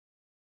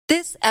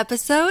This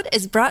episode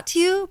is brought to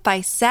you by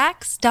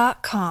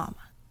Sax.com.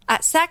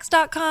 At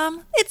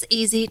Sax.com, it's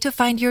easy to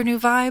find your new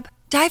vibe.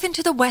 Dive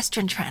into the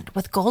Western trend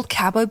with gold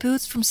cowboy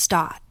boots from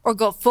Stott, or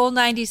go full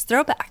 90s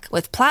throwback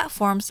with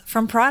platforms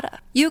from Prada.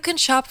 You can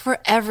shop for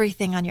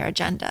everything on your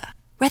agenda,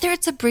 whether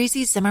it's a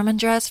breezy Zimmermann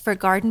dress for a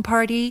garden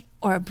party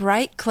or a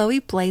bright Chloe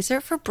blazer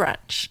for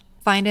brunch.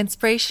 Find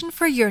inspiration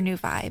for your new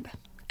vibe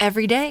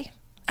every day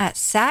at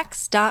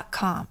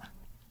Sax.com.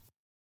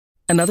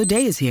 Another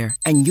day is here,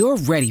 and you're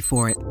ready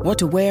for it. What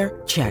to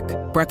wear? Check.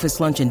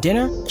 Breakfast, lunch, and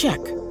dinner?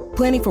 Check.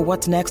 Planning for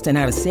what's next and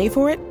how to save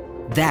for it?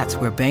 That's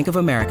where Bank of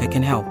America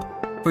can help.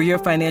 For your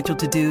financial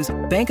to-dos,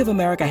 Bank of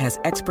America has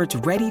experts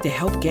ready to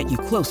help get you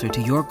closer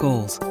to your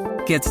goals.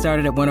 Get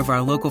started at one of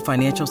our local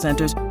financial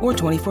centers or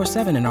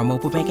 24/7 in our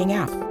mobile banking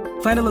app.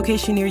 Find a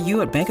location near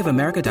you at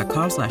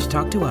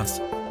bankofamerica.com/talktous.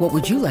 What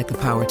would you like the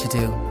power to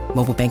do?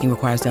 Mobile banking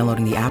requires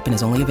downloading the app and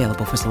is only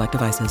available for select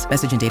devices.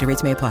 Message and data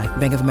rates may apply.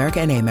 Bank of America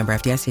N.A., member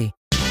FDIC.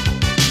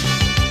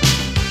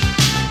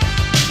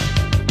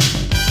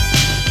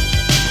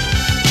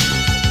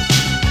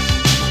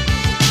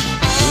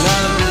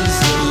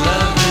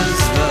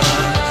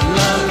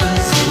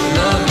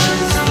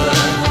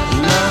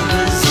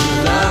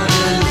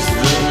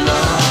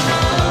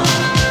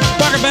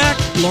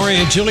 Lori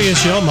and Julia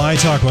Show, My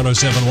Talk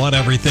 107.1,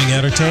 Everything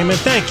Entertainment.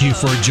 Thank you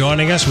for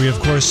joining us. We, of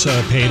course,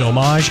 paid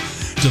homage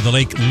to the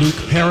late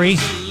Luke Perry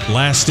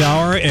last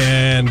hour,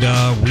 and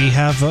we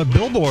have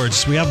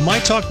billboards. We have My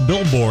Talk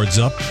billboards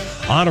up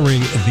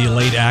honoring the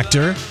late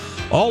actor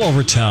all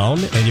over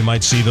town, and you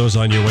might see those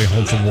on your way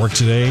home from work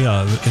today.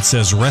 It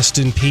says, "Rest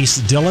in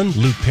Peace, Dylan,"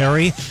 Luke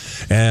Perry,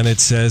 and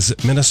it says,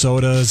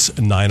 "Minnesota's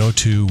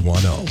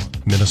 90210."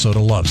 Minnesota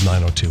loves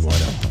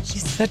 90210.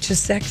 He's such a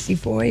sexy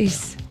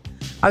voice.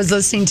 I was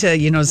listening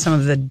to, some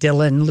of the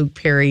Dylan, Luke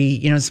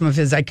Perry, some of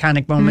his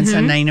iconic moments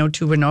on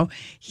 90210.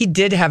 He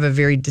did have a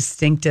very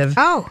distinctive,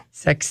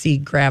 sexy,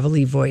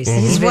 gravelly voice. Mm-hmm.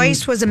 His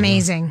voice was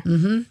amazing.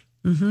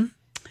 Mm-hmm. Mm-hmm.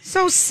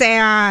 So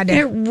sad.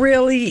 It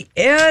really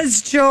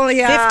is,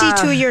 Julia.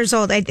 52 years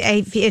old.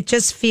 It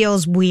just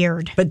feels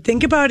weird. But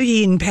think about it.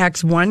 He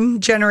impacts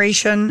one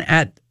generation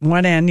at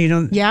one end,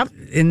 Yep.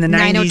 in the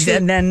 90s,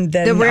 and then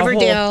the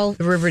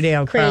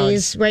Riverdale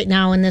craze crowd. Right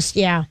now in this,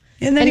 yeah.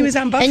 And then he was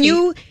on Buffy.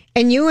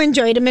 And you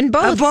enjoyed him in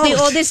both. Both.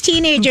 The oldest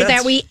teenager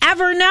that we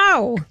ever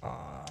know.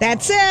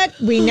 That's it.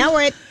 We know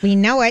it. We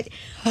know it.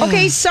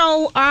 Okay,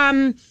 so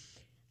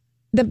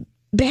The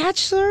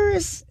Bachelor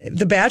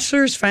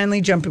is finally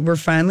jumping. We're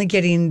finally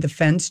getting the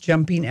fence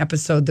jumping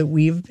episode that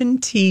we've been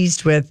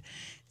teased with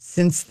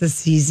since the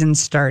season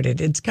started.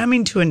 It's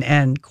coming to an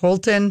end.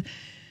 Colton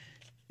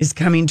is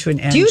coming to an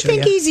end. Do you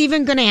think he's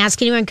even going to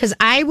ask anyone? Because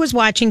I was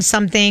watching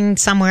something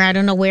somewhere, I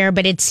don't know where,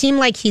 but it seemed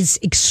like he's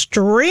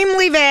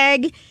extremely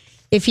vague.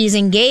 If he's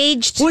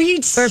engaged. Well, he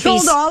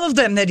told all of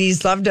them that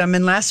he's loved them.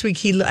 And last week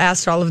he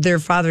asked all of their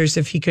fathers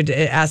if he could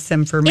ask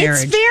them for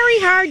marriage. It's very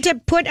hard to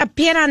put a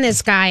pin on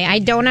this guy. I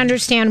don't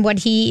understand what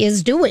he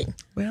is doing.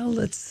 Well,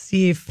 let's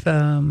see if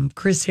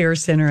Chris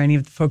Harrison or any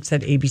of the folks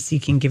at ABC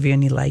can give you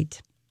any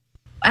light.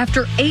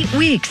 After 8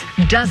 weeks,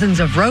 dozens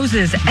of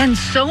roses, and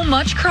so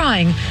much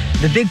crying,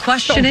 the big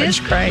question is,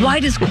 why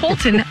does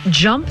Colton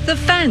jump the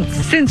fence?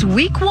 Since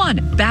week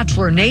 1,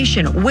 Bachelor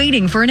Nation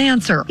waiting for an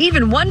answer,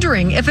 even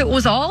wondering if it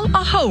was all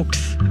a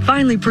hoax.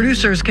 Finally,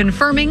 producers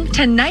confirming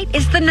tonight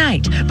is the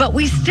night, but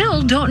we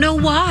still don't know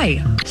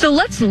why. So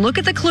let's look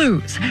at the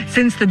clues.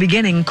 Since the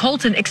beginning,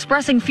 Colton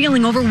expressing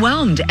feeling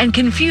overwhelmed and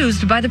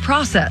confused by the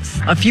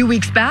process. A few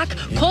weeks back,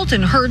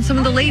 Colton heard some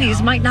of the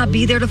ladies might not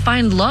be there to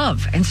find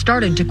love and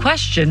started to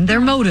question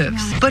their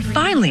motives. But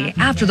finally,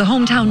 after the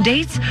hometown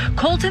dates,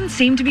 Colton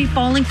seemed to be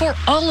falling for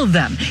all of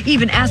them,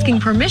 even asking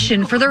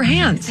permission for their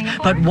hands.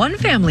 But one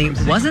family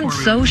wasn't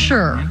so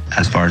sure.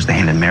 As far as the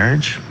hand in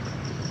marriage,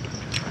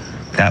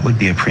 that would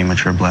be a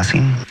premature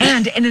blessing.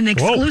 And in an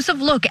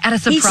exclusive look at a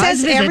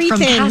surprise visit from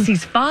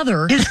Cassie's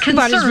father, his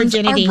concerns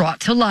are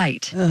brought to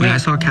light. When I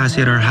saw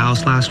Cassie at our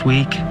house last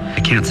week, I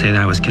can't say that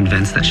I was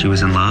convinced that she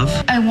was in love.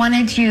 I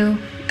wanted you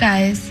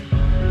guys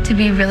to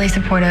be really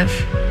supportive.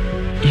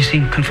 You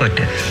seem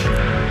conflicted.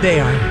 They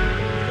are.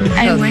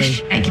 I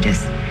wish I could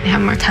just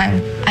have more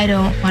time. I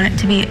don't want it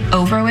to be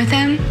over with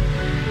him,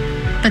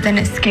 but then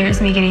it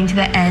scares me getting to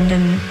the end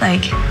and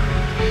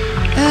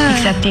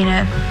accepting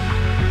a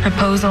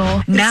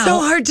proposal. It's so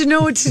hard to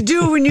know what to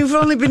do when you've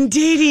only been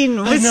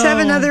dating with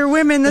 7 other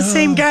women, the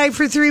same guy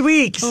for 3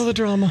 weeks. Oh, the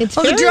drama. It's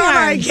the drama.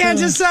 I can't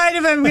decide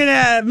if I'm going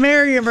to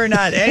marry him or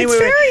not. Anyway, it's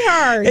very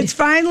hard. It's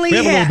finally We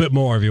have a little bit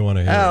more if you want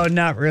to hear. Oh,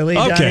 not really,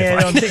 Okay, Johnny.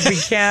 I don't think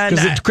we can.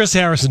 Because Chris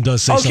Harrison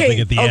does say something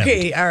at the end.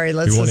 Okay, all right.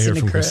 Let's listen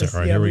to Chris. All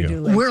right, here we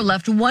go. We're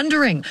left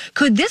wondering,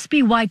 could this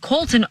be why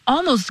Colton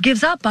almost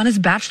gives up on his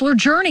Bachelor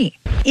journey?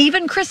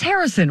 Even Chris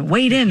Harrison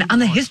weighed in on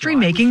the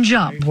history-making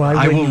jump.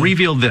 I will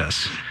reveal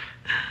this.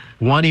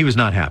 1, he was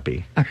not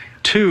happy. Okay.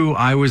 2,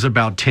 I was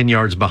about 10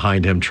 yards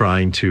behind him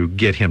trying to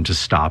get him to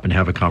stop and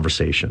have a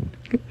conversation.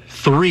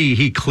 3,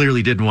 he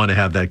clearly didn't want to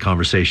have that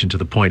conversation to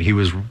the point he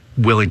was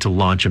willing to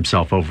launch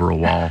himself over a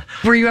wall.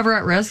 Were you ever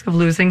at risk of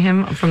losing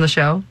him from the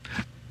show?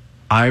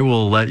 I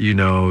will let you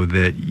know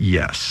that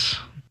yes.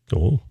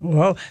 Oh.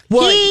 Well,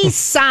 he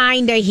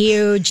signed a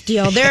huge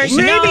deal. There's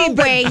no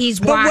way he's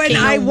walking away. But when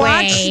I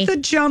watched the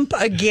jump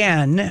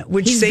again,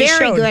 which he's they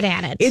very showed, good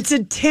at it. It's a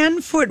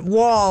 10-foot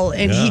wall,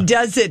 and he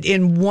does it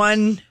in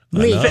one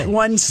smooth.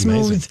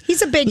 Amazing.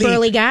 He's a big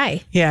burly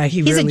guy. Yeah,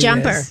 he's a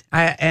jumper.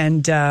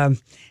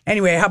 Is.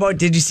 Anyway, how about,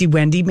 did you see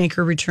Wendy make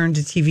her return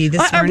to TV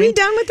this morning? Are we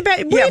done with the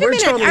Wait a minute.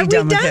 Totally are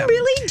done we with done? it.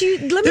 Really?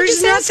 Let me There's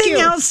just ask nothing you.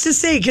 else to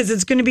say because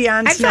it's going to be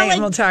on tonight,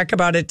 and we'll talk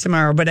about it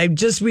tomorrow. But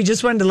we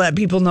just wanted to let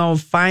people know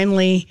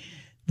finally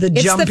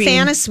It's the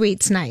Fantasy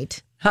Suites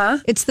night. Huh?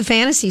 It's the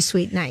Fantasy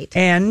Suite night.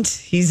 And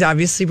he's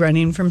obviously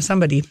running from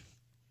somebody.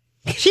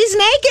 She's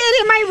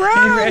naked in my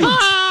room.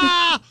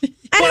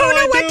 I don't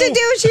know what to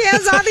do. She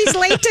has all these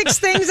latex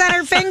things on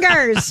her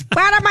fingers.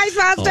 What am I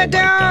supposed to do?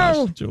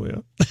 Gosh,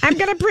 Julia. I'm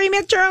going to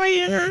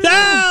prematurely.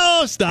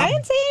 No, stop. I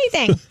didn't say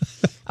anything.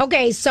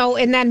 Okay, so,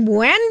 and then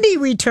Wendy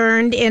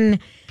returned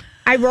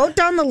I wrote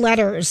down the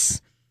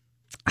letters.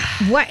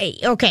 What?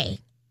 Okay.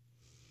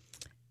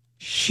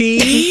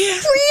 We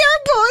are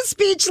both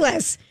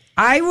speechless.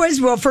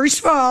 First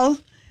of all,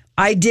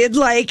 I did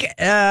like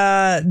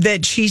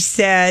that she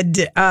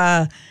said,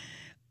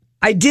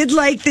 I did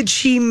like that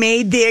she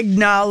made the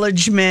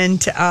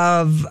acknowledgement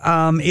of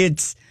I'm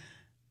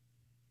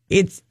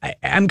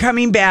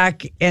coming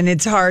back and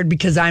it's hard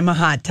because I'm a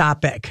hot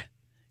topic.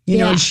 You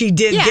know, she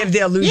did give the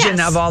illusion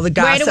of all the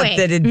gossip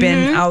that had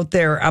been out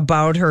there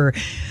about her.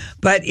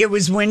 But it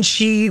was when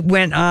she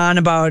went on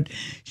about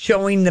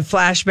showing the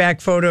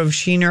flashback photo of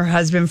she and her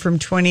husband from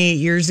 28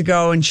 years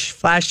ago and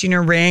flashing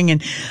her ring.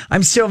 And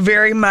I'm still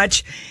very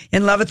much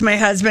in love with my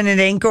husband. It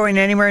ain't going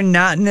anywhere,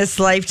 not in this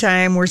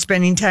lifetime. We're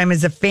spending time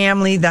as a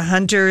family, the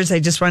Hunters.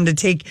 I just wanted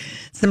to take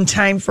some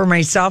time for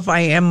myself. I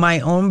am my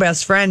own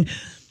best friend.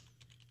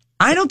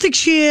 I don't think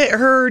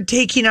her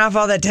taking off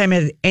all that time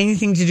had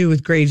anything to do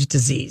with Graves'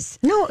 disease.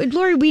 No,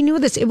 Lori, we knew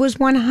this. It was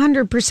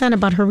 100%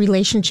 about her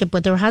relationship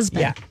with her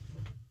husband. Yeah.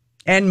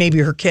 And maybe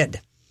her kid.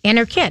 And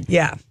her kid.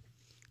 Yeah.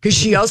 Because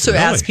she also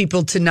asked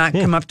people to not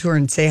come up to her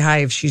and say hi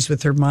if she's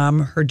with her mom,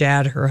 her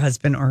dad, her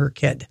husband, or her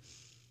kid.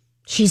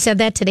 She said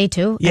that today,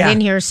 too? Yeah. I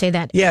didn't hear her say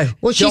that. Yeah.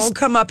 Well, don't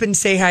come up and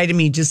say hi to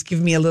me. Just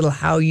give me a little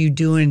how you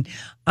doing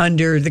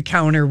under the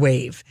counter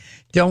wave.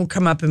 Don't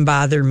come up and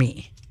bother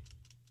me.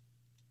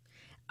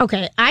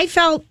 Okay, I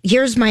felt,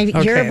 here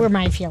were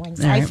my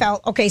feelings. Right. I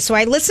felt, so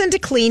I listened to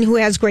Clean, who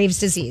has Graves'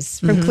 disease,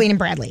 from Clean and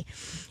Bradley.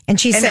 And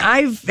she said,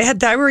 I've had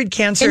thyroid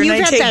cancer,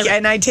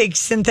 and I take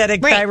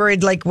synthetic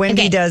thyroid like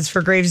Wendy does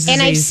for Graves' disease.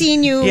 And I've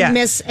seen you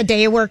miss a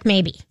day of work,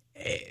 maybe.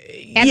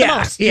 At the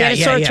most. You had a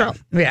sore throat.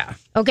 Yeah.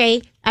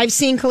 Okay. I've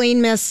seen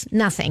Clean miss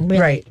nothing, really.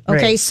 Right.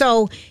 Okay.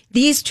 So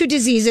these two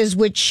diseases,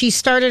 which she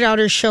started out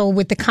her show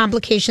with the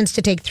complications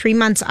to take 3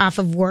 months off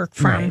of work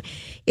from,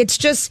 it's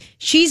just,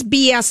 she's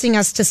BSing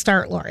us to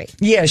start, Lori.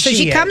 Yeah, so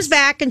she comes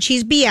back and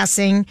she's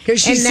BSing.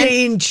 Because she's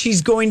saying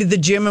she's going to the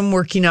gym and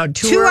working out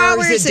 2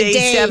 hours a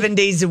day, 7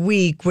 days a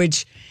week,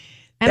 which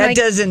that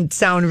doesn't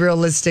sound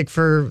realistic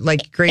for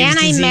like Graves'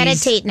 disease. And I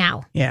meditate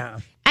now. Yeah.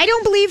 I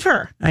don't believe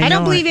her. I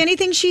don't believe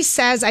anything she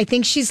says. I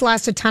think she's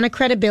lost a ton of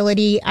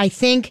credibility. I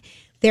think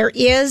there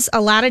is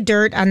a lot of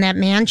dirt on that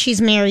man she's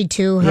married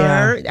to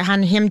her,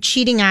 on him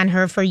cheating on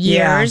her for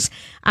years,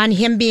 on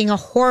him being a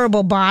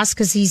horrible boss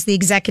because he's the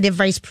executive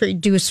vice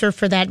producer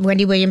for that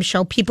Wendy Williams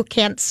show. People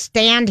can't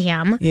stand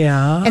him.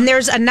 Yeah. And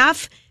there's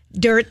enough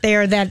dirt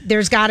there that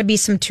there's got to be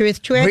some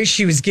truth to it. I wish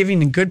she was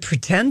giving a good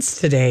pretense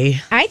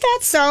today. I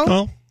thought so.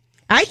 Well,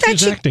 I thought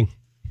she's acting.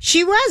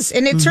 She was,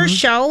 and it's her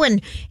show,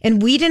 and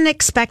we didn't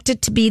expect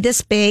it to be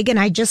this big, and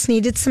I just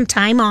needed some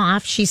time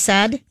off, she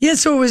said. Yeah,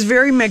 so it was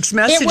very mixed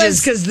messages,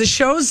 because the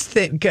show's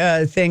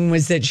thing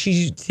was that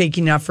she's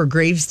taking off for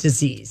Graves'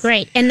 disease.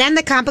 Right, and then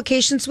the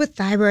complications with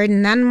thyroid,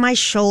 and then my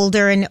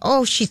shoulder, and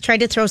she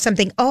tried to throw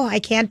something. Oh, I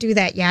can't do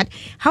that yet.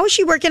 How is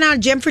she working out a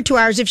gym for 2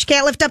 hours if she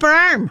can't lift up her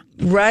arm?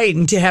 Right.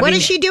 And what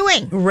is she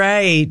doing?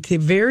 Right.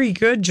 Very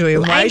good,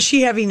 Julia. Why is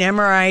she having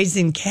MRIs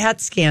and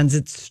CAT scans?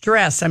 It's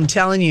stress. I'm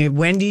telling you,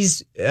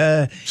 Wendy's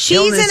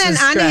she's in an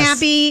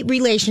unhappy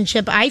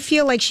relationship. I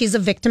feel like she's a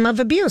victim of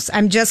abuse.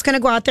 I'm just going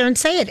to go out there and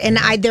say it. And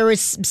there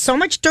is so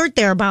much dirt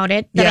there about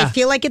it that I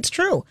feel like it's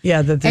true.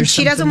 Yeah. And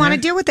she doesn't want to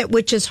deal with it,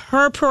 which is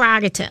her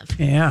prerogative.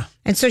 Yeah.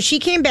 And so she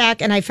came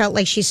back, and I felt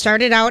like she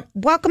started out,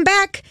 welcome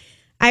back.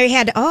 I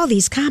had all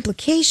these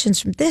complications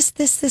from this,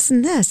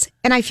 and this.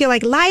 And I feel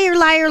like, liar,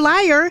 liar,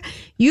 liar.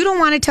 You don't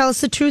want to tell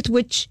us the truth,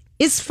 which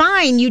is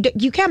fine. You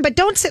can, but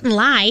don't sit and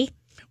lie.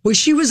 Well,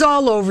 she was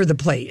all over the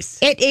place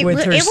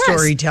with her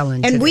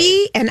storytelling.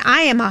 And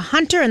I am a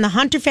hunter in the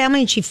Hunter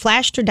family, and she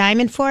flashed her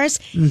diamond for us.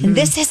 And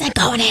this isn't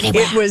going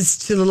anywhere. It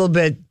was a little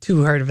bit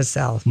too hard of a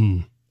sell.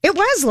 It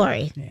was,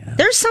 Lori. Yeah.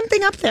 There's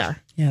something up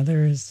there. Yeah,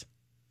 there is.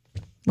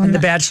 And The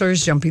Bachelor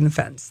is jumping the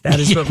fence. That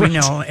is what we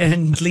know.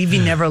 And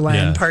Leaving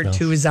Neverland Part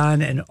 2 is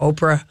on, and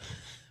Oprah.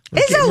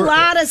 There's a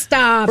lot of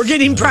stuff. We're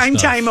getting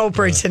primetime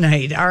Oprah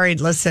tonight. All right,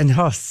 listen.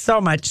 Oh,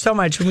 so much.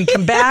 When we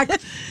come back,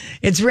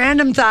 it's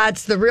Random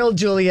Thoughts. The real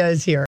Julia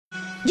is here.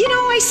 You know,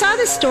 I saw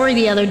this story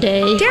the other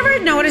day. Did you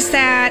ever notice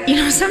that?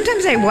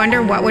 Sometimes I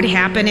wonder what would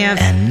happen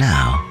if... And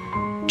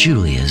now,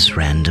 Julia's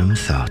random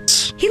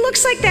thoughts. He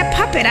looks like that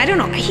puppet. I don't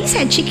know. He's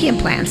had cheeky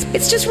implants.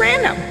 It's just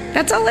random.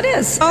 That's all it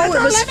is. Oh,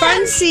 it was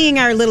fun seeing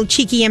our little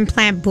cheeky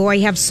implant boy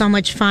have so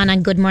much fun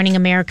on Good Morning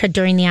America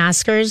during the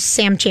Oscars.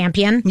 Sam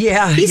Champion.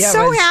 Yeah. He's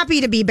so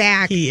happy to be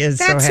back. He is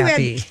so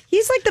happy.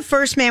 He's like the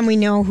first man we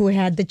know who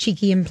had the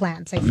cheeky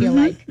implants, I feel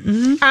like.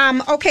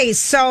 Mm-hmm. Okay,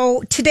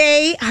 so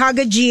today, Hug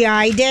a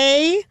GI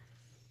Day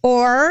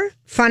or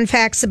Fun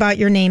Facts About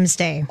Your Names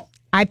Day.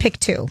 I picked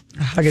two.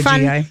 Hug a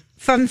GI.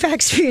 Fun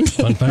facts for your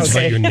name. Fun facts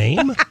about your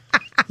name?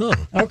 Oh,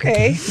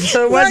 okay.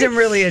 So it wasn't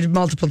really a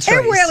multiple choice.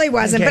 It really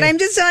wasn't, but I'm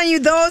just telling you,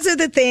 those are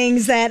the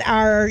things that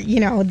are,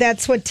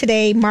 that's what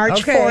today,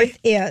 March 4th,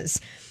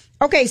 is.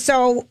 Okay,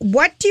 so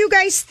what do you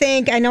guys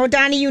think? I know,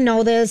 Donnie, you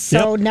know this,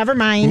 so never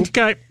mind.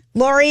 Okay.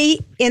 Lori,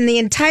 in the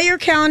entire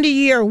calendar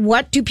year,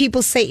 what do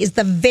people say is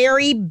the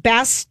very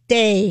best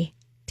day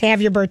to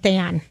have your birthday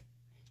on?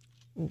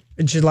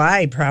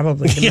 July,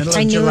 probably. The middle of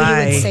I knew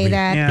July. you would say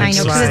that. Yeah, I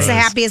know, because it's the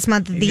happiest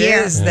month of the year.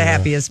 It is the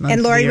happiest month and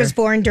of the Lori year. was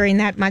born during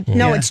that month.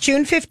 No, it's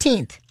June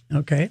 15th.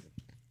 Okay.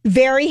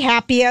 Very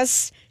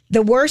happiest.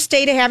 The worst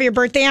day to have your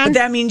birthday on? But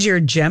that means you're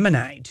a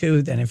Gemini,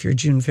 too, then, if you're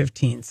June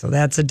 15th. So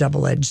that's a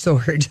double-edged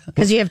sword.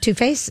 Because you have two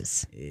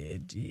faces.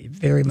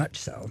 Very much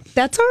so.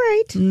 That's all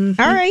right. Mm-hmm.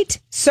 All right.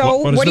 So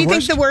what do you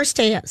think the worst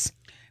day is?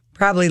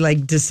 Probably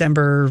like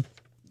December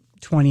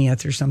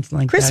 20th or something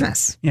like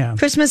Christmas. that. Yeah.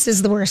 Christmas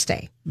is the worst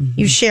day. Mm-hmm.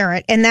 You share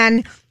it. And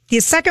then the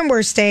second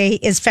worst day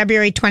is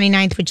February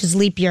 29th, which is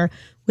leap year,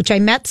 which I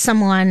met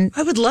someone.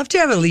 I would love to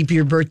have a leap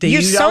year birthday.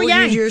 You're so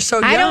young. You're so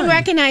young. I don't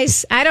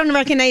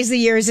recognize the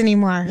years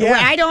anymore. Yeah.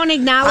 I don't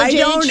acknowledge age. I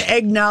don't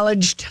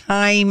acknowledge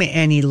time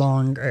any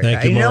longer.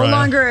 Thank you, I no Mariah.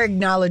 longer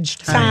acknowledge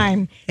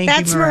time.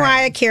 That's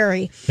Mariah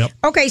Carey. Yep.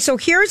 Okay, so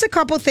here's a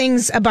couple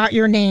things about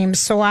your names.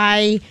 So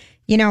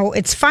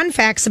it's fun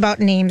facts about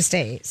names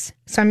days.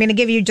 So I'm going to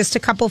give you just a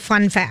couple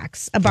fun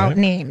facts about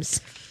names.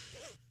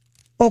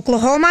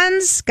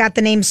 Oklahomans got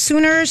the name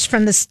Sooners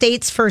from the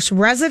state's first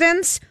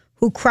residents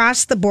who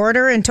crossed the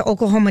border into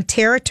Oklahoma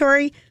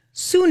territory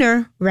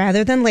sooner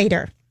rather than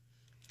later,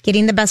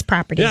 getting the best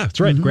property. Yeah, that's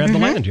right. Grab the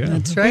land, yeah.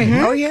 That's right.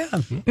 Mm-hmm. Oh,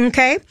 yeah.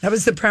 Okay. That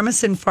was the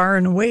premise in Far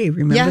and Away.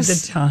 Remember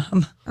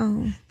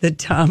the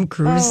Tom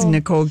Cruise,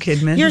 Nicole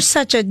Kidman? You're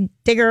such a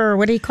digger, or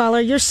what do you call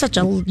her? You're such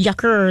a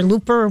yucker or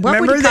looper. What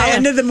Remember would you call the her?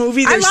 end of the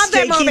movie? They're I love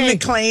that staking movie. the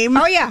claim.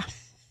 Oh, yeah.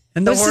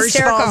 And the horse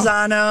hysterical. falls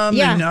on him.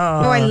 Yeah. And,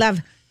 I love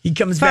he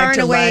comes Far back and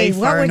to Away. life.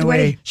 Far and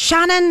Away.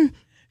 Shannon.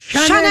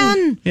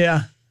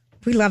 Yeah.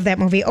 We love that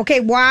movie. Okay,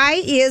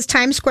 why is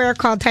Times Square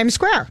called Times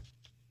Square?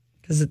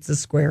 Because it's a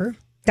square.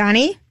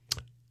 Donnie?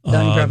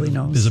 Donnie probably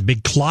knows. Is a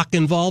big clock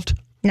involved?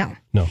 No.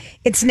 No.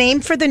 It's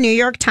named for the New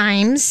York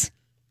Times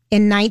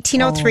in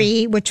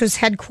 1903, which was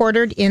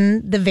headquartered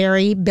in the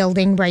very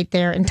building right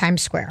there in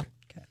Times Square.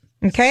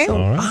 Okay?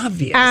 So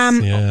obvious.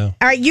 All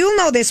right, you'll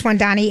know this one,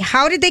 Donnie.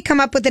 How did they come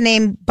up with the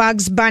name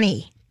Bugs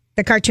Bunny,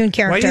 the cartoon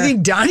character? Why do you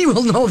think Donnie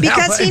will know that?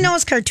 Because he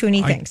knows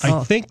cartoony things.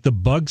 I think the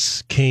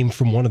bugs came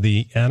from one of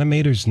the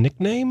animators'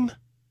 nickname.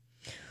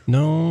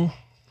 No.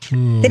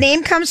 The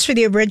name comes from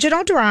the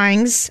original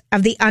drawings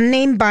of the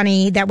unnamed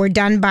bunny that were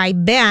done by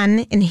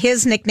Ben, and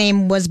his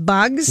nickname was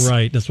Bugs.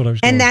 Right, that's what I was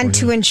And going then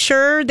to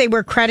ensure they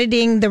were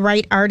crediting the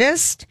right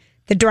artist,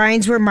 the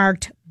drawings were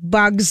marked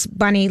Bugs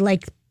Bunny,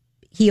 like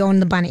he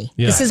owned the bunny.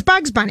 Yeah. This is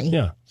Bugs Bunny.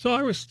 Yeah. So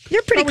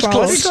You're pretty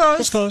close.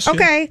 Close.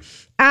 Okay.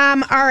 All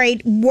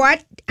right.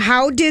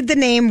 How did the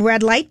name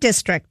Red Light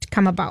District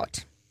come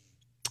about?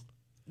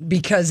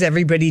 Because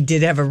everybody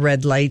did have a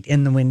red light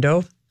in the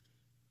window.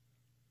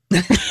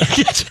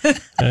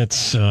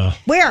 That's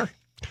where?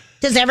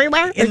 Just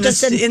everywhere? In the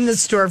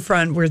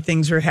storefront where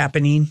things were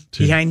happening,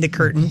 behind the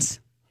curtains.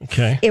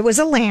 Okay. It was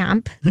a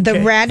lamp,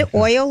 the red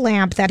oil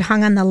lamp that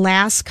hung on the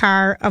last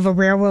car of a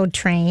railroad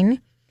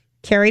train,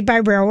 carried by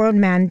railroad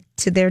men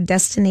to their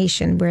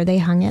destination where they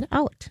hung it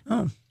out.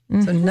 Oh.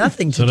 So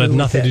nothing to So do that had with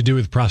nothing it. to do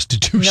with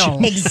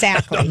prostitution. No.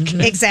 Exactly.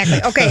 Exactly.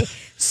 Okay.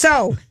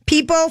 So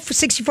people,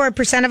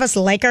 64% of us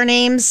like our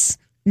names.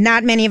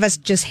 Not many of us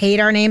just hate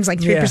our names. Like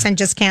 3%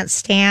 just can't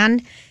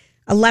stand.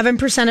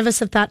 11% of us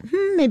have thought,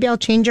 maybe I'll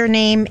change our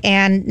name.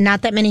 And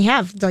not that many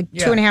have. Like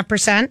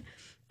 2.5%.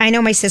 I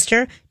know my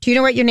sister. Do you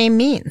know what your name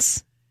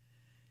means?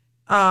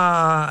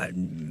 No.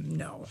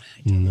 No.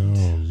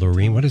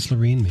 Lorene. What does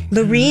Lorene mean?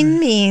 Lorene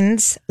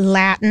means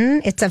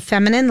Latin. It's a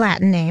feminine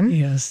Latin name.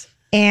 Yes.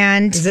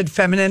 And is it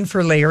feminine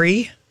for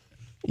Larry?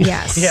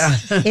 Yes. Yeah.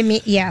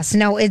 Yes.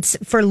 No, it's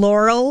for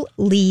laurel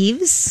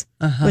leaves,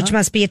 which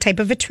must be a type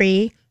of a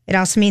tree. It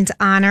also means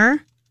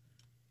honor,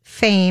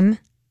 fame,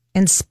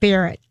 and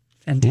spirit.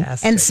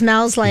 Fantastic. And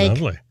smells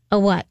like a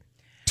what?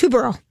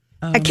 Tuberose.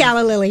 A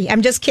calla lily.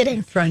 I'm just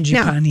kidding. Frangipani.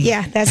 No,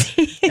 yeah, that's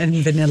and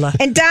vanilla.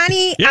 And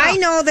Donnie, I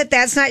know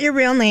that's not your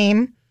real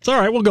name. It's all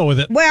right. We'll go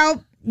with it.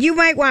 Well, you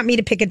might want me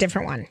to pick a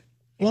different one.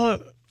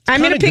 Well,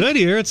 I'm going to pick good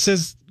here. It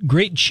says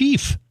Great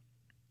Chief.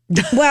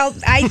 Well,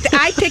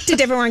 I picked a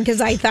different one because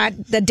I thought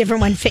the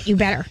different one fit you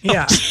better.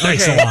 Yeah.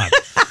 Thanks a lot.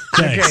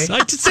 Thanks. Okay.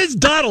 It says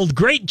Donald,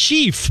 great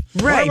chief.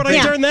 Right, Why would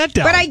I turn that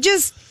down? But I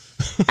just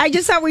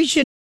thought we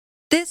should.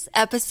 This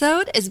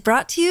episode is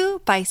brought to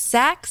you by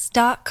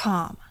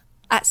Sax.com.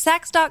 At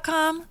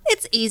Sax.com,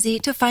 it's easy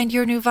to find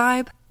your new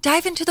vibe.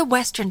 Dive into the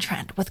Western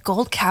trend with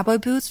gold cowboy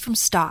boots from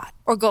Stott,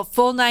 or go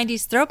full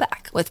 90s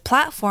throwback with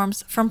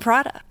platforms from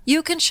Prada.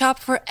 You can shop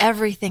for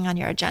everything on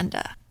your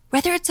agenda,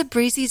 whether it's a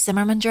breezy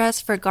Zimmermann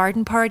dress for a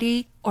garden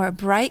party or a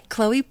bright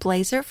Chloe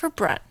blazer for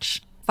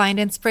brunch. Find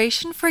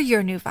inspiration for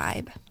your new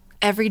vibe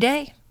every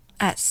day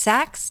at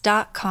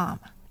Sax.com.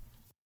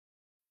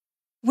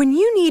 When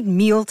you need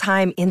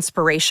mealtime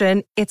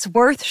inspiration, it's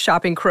worth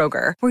shopping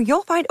Kroger, where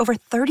you'll find over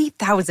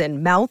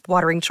 30,000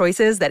 mouth-watering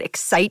choices that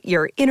excite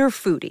your inner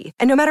foodie.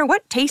 And no matter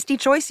what tasty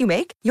choice you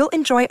make, you'll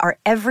enjoy our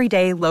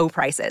everyday low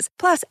prices,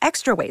 plus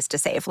extra ways to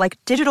save, like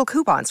digital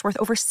coupons worth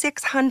over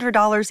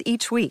 $600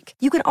 each week.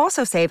 You can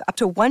also save up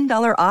to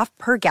 $1 off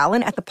per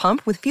gallon at the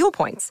pump with fuel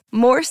points.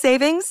 More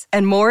savings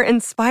and more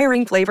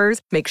inspiring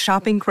flavors make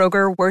shopping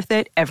Kroger worth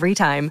it every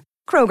time.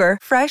 Kroger,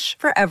 fresh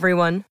for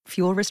everyone.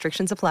 Fuel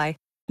restrictions apply.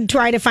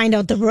 Try to find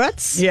out the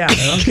roots. Yeah,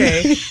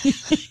 okay.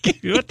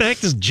 What the heck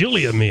does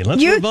Julia mean?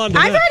 Let's move on to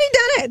I've that. already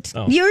done it.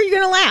 Oh. You're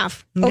going to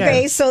laugh.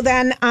 Okay, so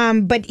then,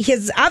 but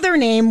his other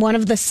name, one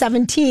of the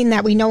 17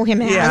 that we know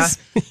him as,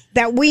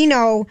 that we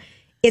know,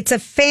 it's a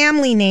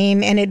family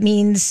name, and it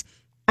means,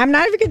 I'm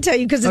not even going to tell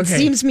you because it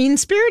seems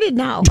mean-spirited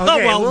now. Okay,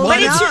 well, but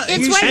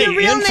it's what your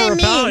real name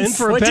means. In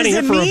for a penny,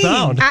 in for a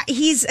pound.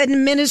 He's an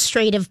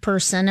administrative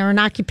person or an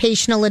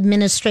occupational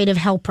administrative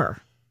helper.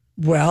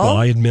 Well,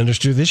 I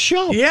administer this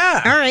show.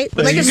 Yeah. All right.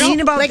 Like a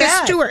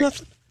steward.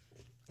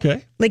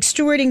 Okay. Like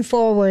stewarding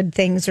forward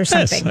things or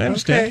something. Yes, I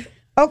understand.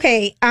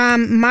 Okay.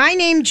 My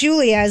name,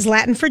 Julia, is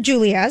Latin for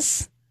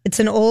Julius. It's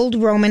an old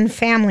Roman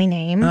family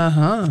name.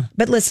 Uh-huh.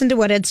 But listen to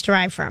what it's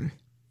derived from.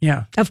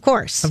 Yeah. Of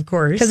course. Of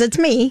course. Because it's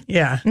me.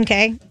 Yeah.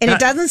 Okay. And it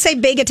doesn't say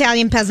big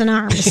Italian peasant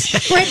arms,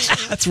 which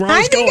That's where I I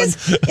was think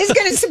going. is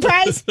going to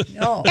surprise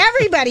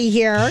everybody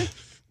here.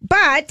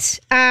 But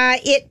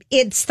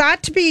it's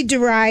thought to be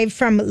derived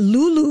from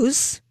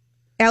Lulus,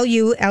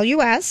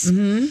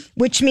 Lulus,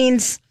 which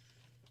means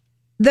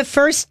the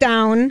first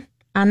down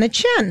on the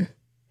chin.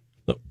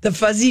 The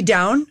fuzzy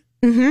down?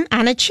 Mm-hmm,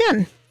 on a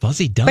chin.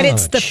 Fuzzy down But on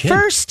it's a the chin.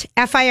 first,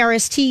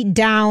 FIRST,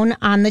 down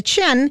on the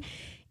chin.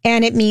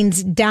 And it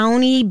means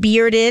downy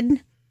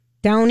bearded.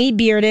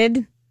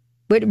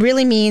 What it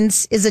really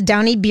means is a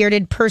downy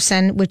bearded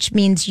person, which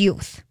means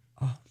youth.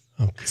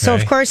 Okay. So,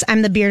 of course,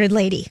 I'm the bearded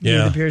lady.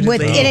 Yeah. The bearded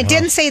lady. And it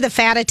didn't say the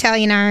fat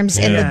Italian arms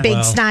and the big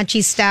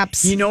snotchy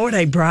steps. You know what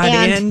I brought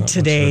in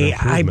today?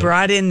 I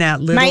brought in that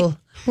little,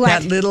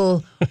 that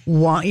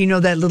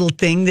little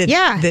thing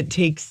that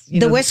takes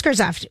the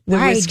whiskers off.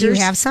 Why? Do you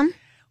have some?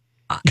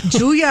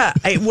 Julia,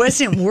 it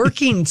wasn't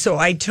working, so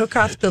I took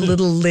off the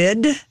little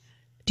lid.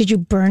 Did you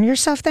burn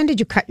yourself then? Did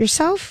you cut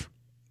yourself?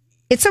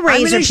 It's a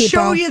razor, I'm going to people.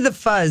 show you the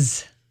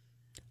fuzz.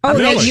 Oh, I'm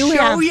that going to you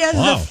show have. you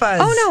the fuzz.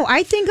 Oh, no,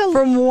 I think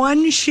from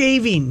one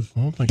shaving.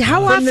 Oh my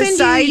How God. often do you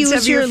sides use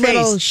of your your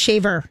little face.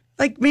 shaver?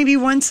 Like maybe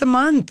once a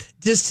month,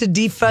 just to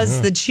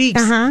defuzz the cheeks.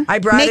 Uh-huh. I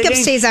brought Makeup it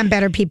in stays on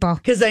better, people.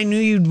 because I knew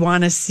you'd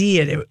want to see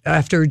it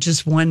after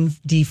just one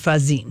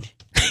defuzzing.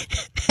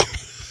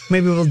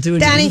 Maybe we'll do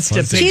an Danny, Insta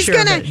picture she's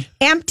going of to it.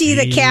 empty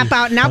the cap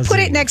out. Now put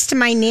it next to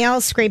my nail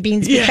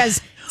scrapings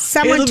because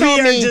someone It'll told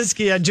be our me. disc.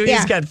 Yeah,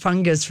 Julia's got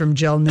fungus from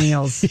gel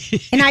nails.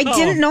 And I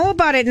didn't know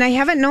about it, and I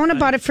haven't known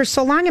about it for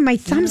so long, and my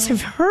thumbs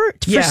have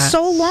hurt for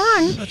so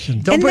long.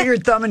 Don't put your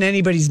thumb in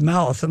anybody's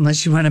mouth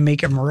unless you want to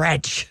make them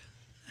retch.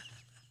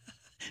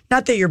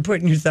 Not that you're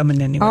putting your thumb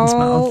in anyone's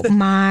mouth. Oh,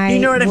 my You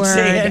know what I'm word.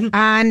 saying?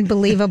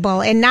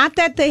 Unbelievable. And not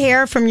that the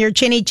hair from your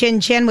chinny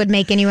chin would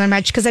make anyone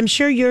much, because I'm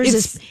sure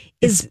yours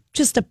is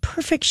just a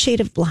perfect shade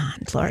of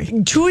blonde, Lori.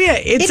 Julia,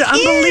 it's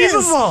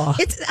unbelievable.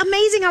 It's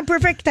amazing how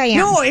perfect I am.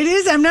 No, it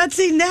is. I'm not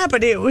saying that,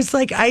 but it was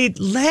like I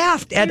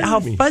laughed at how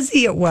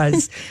fuzzy it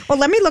was. Well,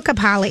 let me look up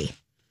Holly.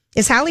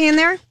 Is Holly in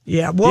there?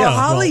 Yeah. Well,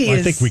 Holly I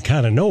is. think we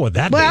kind of know what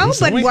that Well, means.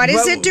 but don't we? what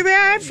is it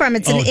derived from?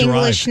 It's an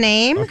English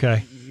name.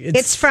 Okay.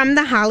 It's from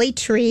the holly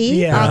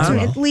tree,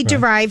 ultimately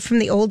derived from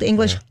the Old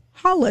English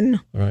Hollen,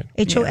 Right.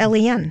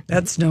 Holen.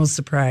 That's no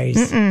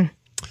surprise. No,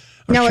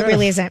 it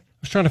really isn't. I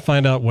was trying to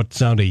find out what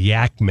sound a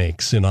yak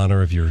makes in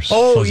honor of your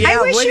Oh, fuzzy. yeah.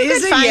 I wish What you is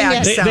could a find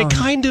yak it. They sound?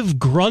 kind of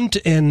grunt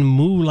and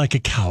moo like a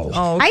cow.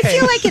 Oh, okay. I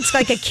feel like it's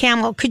like a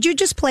camel. Could you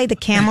just play the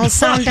camel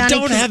sound, I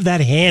Donnie? don't have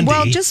that handy.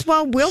 Well,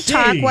 we'll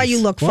talk while you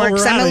look for Well, it,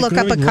 because we're I'm going to out. look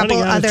up a We're couple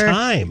running out of other.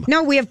 time.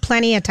 No, we have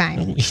plenty of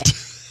time.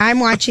 I'm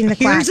watching the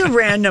clock. Here's a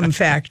random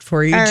fact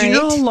for you. All Do you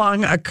know right. how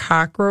long a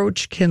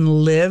cockroach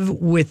can live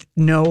with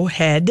no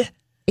head?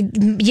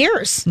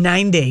 Years.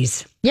 9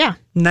 days. Yeah.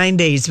 9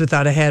 days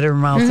without a head or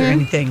mouth or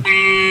anything.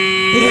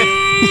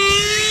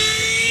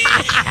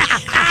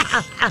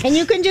 And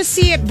you can just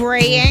see it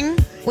braying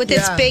with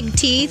its big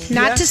teeth.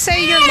 Not to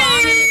say you're long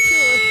in the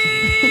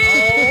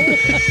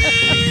tooth.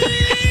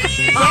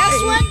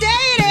 Guess what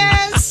day it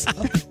is?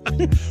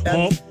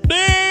 Oh,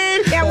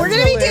 dang. Yeah, we're going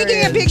to be digging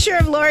posting a picture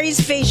of Lori's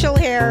facial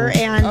hair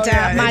and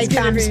my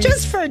thumbs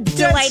just for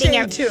delighting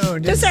her.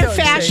 Just our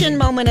fashion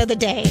moment of the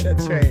day.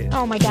 That's right.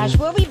 Oh my gosh.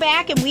 We'll be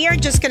back and we are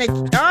just going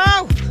to.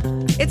 Oh,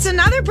 it's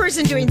another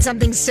person doing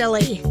something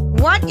silly.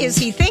 What is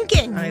he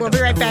thinking? We'll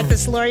be right back.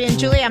 This is Lori and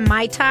Julia on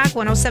My Talk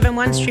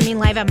 1071, streaming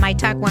live at My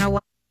Talk 101.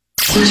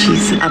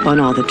 She's up on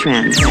all the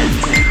trends.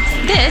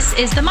 This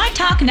is the My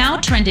Talk Now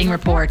trending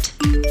report.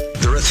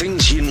 There are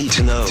things you need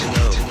to know.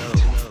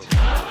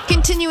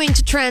 Continuing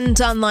to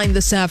trend online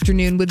this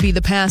afternoon would be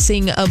the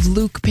passing of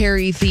Luke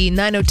Perry, the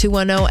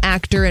 90210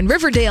 actor and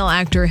Riverdale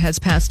actor, has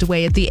passed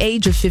away at the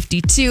age of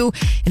 52.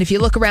 And if you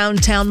look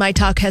around town, My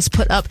Talk has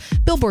put up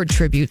billboard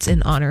tributes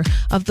in honor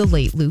of the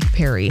late Luke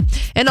Perry.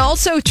 And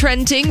also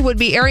trending would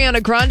be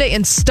Ariana Grande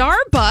and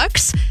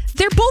Starbucks.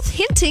 They're both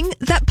hinting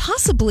that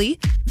possibly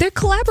they're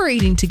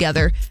collaborating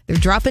together. They're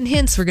dropping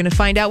hints. We're going to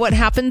find out what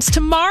happens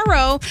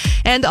tomorrow.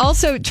 And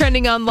also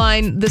trending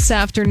online this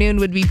afternoon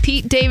would be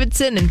Pete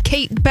Davidson and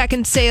Kate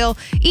Beckinsale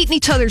eating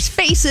each other's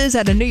faces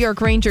at a New York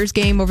Rangers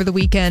game over the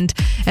weekend.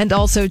 And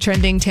also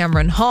trending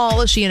Tamron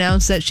Hall. She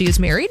announced that she is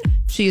married,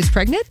 she is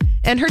pregnant,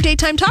 and her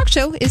daytime talk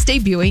show is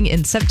debuting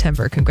in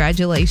September.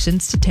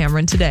 Congratulations to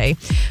Tamron today.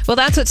 Well,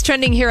 that's what's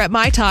trending here at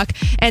My Talk.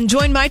 And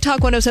join My Talk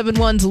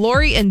 1071's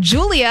Lori and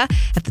Julia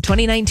at the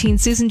 2019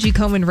 Susan G.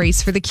 Komen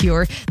Race for the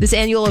Cure. This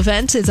annual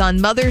event is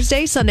on Mother's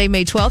Day, Sunday,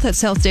 May 12th at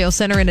Southdale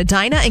Center in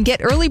Edina. And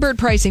get early bird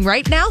pricing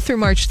right now through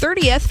March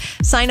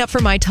 30th. Sign up for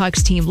My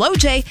Talk's Team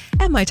LoJ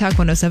at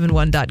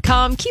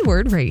MyTalk1071.com.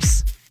 Keyword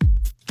race.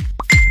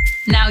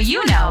 Now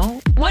you know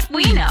what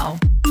we know.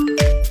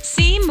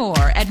 See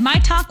more at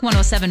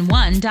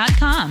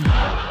MyTalk1071.com.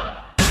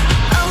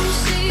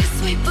 Oh, she's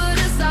sweet but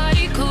a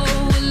psycho,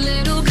 a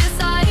little bit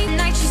psycho.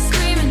 Night she's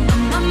screaming,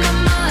 my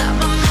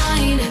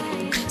mind.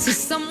 So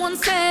someone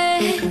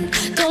said,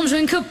 don't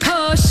drink her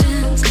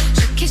potions,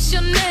 she'll kiss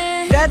your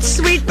neck. That's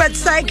Sweet But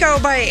Psycho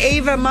by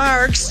Ava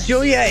Marx.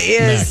 Julia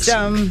is,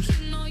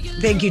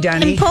 thank you,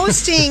 Donnie. I'm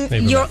posting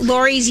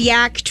Lori's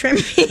yak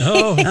trimming.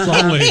 Oh,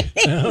 lovely.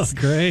 Oh,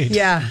 great.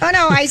 Yeah. Oh,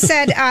 no, I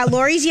said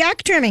Lori's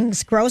yak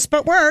trimmings. Gross,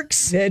 but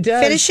works. It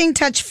does. Finishing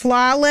touch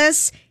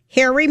flawless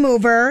hair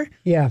remover.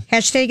 Yeah.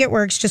 Hashtag it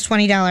works, just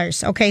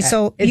 $20. Okay,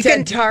 so it's you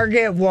can at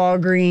Target,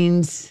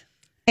 Walgreens.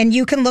 And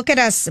you can look at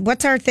us.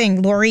 What's our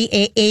thing? Lori,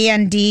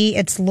 A-N-D.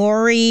 It's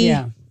Lori.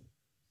 Yeah.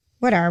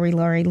 What are we,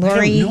 Lori? I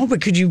don't know,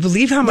 but could you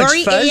believe how much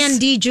Lori, fuzz?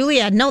 A-N-D,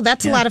 Julia. No,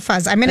 that's a lot of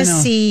fuzz. I'm going to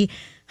see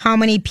how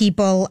many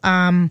people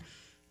want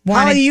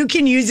you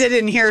can use it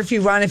in here if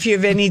you want, if you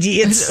have any.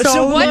 It's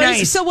so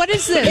nice. So what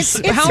is this?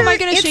 How am I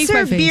going to shave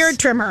my face? It's a beard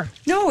trimmer.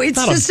 No,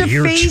 it's just a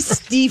face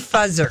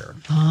defuzzer.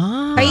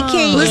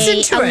 AKA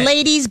Listen to a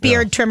lady's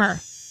beard trimmer.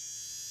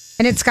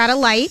 And it's got a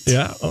light.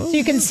 Yeah. So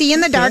you can see in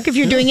the dark if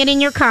you're doing it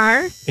in your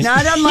car.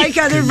 Not unlike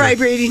other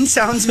vibrating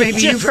sounds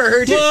maybe you've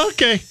heard. Well,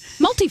 okay.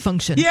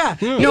 Multifunction. Yeah.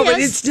 No, but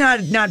it's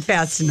not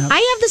fast enough. I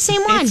have the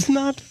same one. It's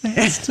not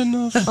fast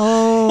enough.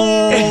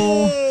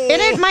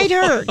 And it might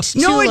hurt. No, too,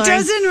 it Lauren.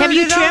 doesn't hurt. Have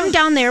you at all. trimmed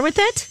down there with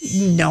it?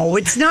 No,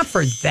 it's not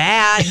for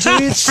that.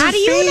 It's How your do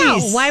you know?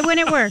 face. Why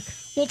wouldn't it work?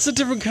 Well, it's a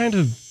different kind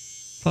of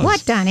fuzz.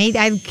 What, Donnie?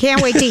 I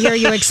can't wait to hear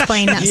you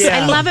explain this. Yeah.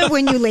 I love it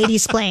when you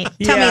ladies explain.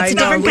 Tell me, Yeah, it's a I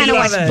know, different we kind of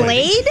love what? it.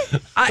 Blade?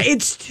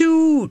 It's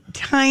too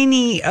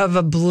tiny of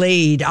a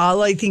blade.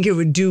 All I think it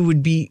would do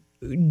would be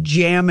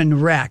jam and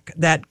wreck.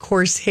 That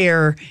coarse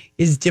hair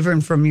is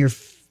different from your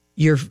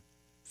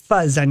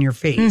fuzz on your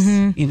face.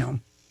 Mm-hmm. You know,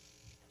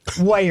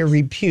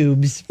 wiry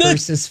pubes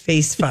versus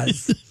face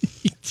fuzz.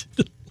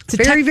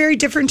 Very, very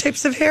different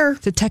types of hair.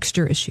 It's a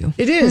texture issue.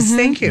 It is.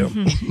 Thank you.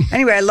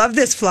 Anyway, I love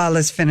this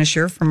flawless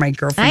finisher from my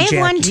girlfriend. I have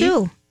Jackie. one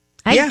too.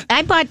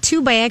 I bought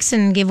two by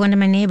accident and gave one to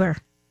my neighbor.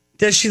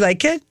 Does she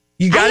like it?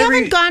 I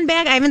haven't gone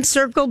back. I haven't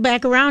circled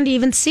back around to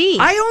even see.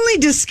 I only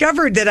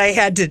discovered that I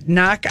had to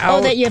knock out.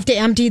 Oh, that you have to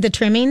empty the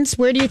trimmings?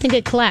 Where do you think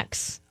it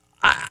collects?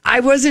 I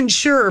wasn't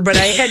sure, but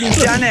I hadn't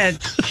done it.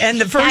 And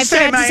the first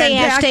time I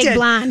unpacked it,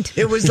 blonde.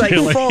 it was like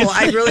full.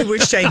 I really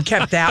wished I had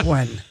kept that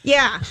one.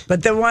 Yeah.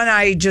 But the one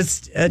I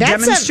just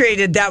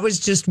demonstrated, that was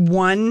just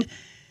one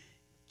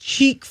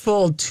cheek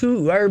full,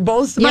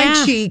 both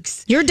my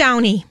cheeks. You're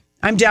downy.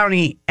 I'm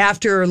downy.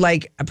 After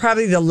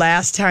probably the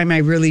last time I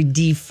really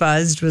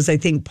defuzzed was, I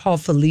think Paul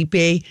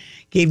Felipe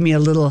gave me a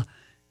little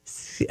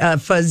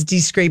fuzz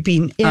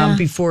de-scraping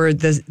before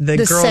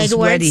the girl's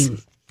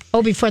wedding.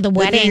 Oh, before the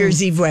wedding. The New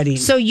Year's Eve wedding.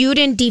 So you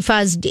didn't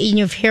defuzz,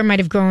 your hair might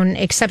have grown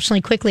exceptionally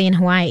quickly in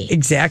Hawaii.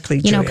 Exactly,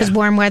 You know, because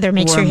warm weather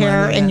makes your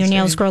hair and your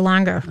nails grow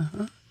longer.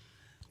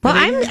 Well,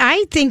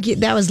 I think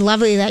that was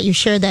lovely that you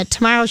shared that.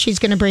 Tomorrow she's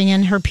going to bring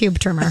in her pube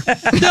trimmer.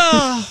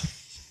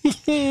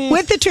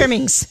 With the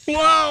trimmings.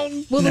 Wow.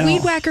 Will the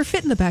weed whacker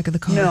fit in the back of the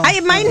car? No.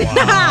 It might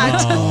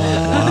not.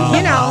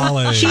 You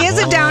know, she is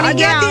a downy I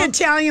gal. got the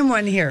Italian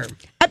one here.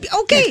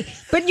 Okay,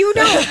 but you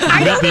know,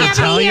 I don't have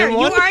any here.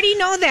 one? You already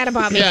know that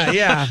about me.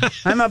 Yeah.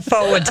 I'm a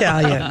faux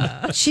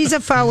Italian. She's a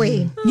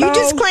foey. You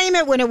just claim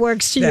it when it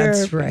works to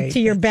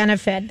your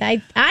benefit.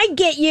 I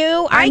get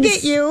you. I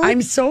get you.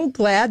 I'm so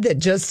glad that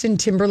Justin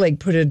Timberlake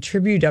put a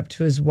tribute up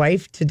to his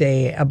wife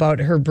today about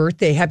her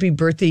birthday. Happy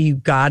birthday, you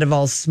god of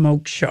all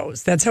smoke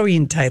shows. That's how he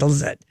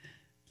entitles it.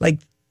 Like,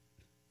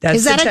 that's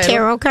Is that a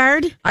tarot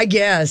card? I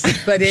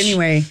guess. But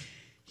anyway,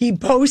 he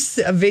posts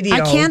a video.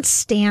 I can't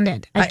stand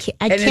it. I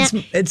can't.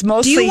 It's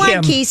mostly him. Do you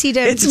want Casey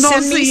to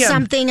send me him.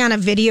 something on a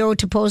video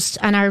to post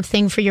on our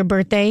thing for your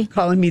birthday?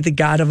 Calling me the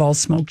god of all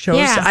smoke shows.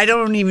 Yeah. I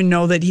don't even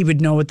know that he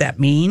would know what that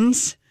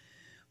means.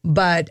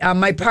 But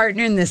my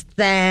partner in this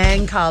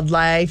thing called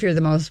life, you're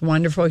the most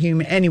wonderful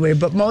human. Anyway,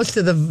 but most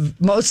of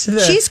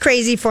the she's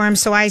crazy for him.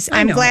 So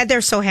I'm glad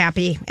they're so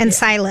happy. And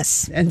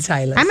Silas. I'm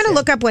going to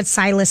look up what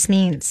Silas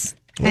means.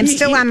 I'm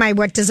still on my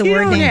what does a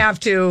word mean. You don't have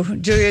to,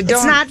 Julia. It's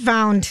not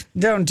found.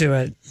 Don't do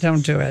it.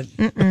 Don't do it.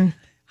 Mm-mm.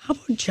 How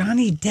about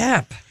Johnny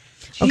Depp?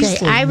 Okay,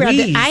 I read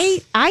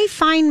it. I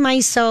find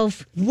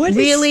myself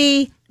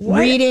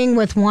reading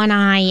with one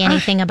eye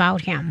anything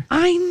about him.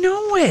 I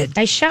know it.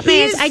 I shut my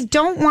eyes. I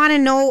don't want to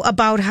know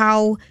about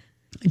how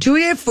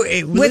Julia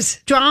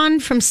withdrawn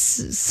from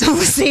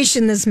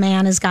civilization this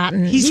man has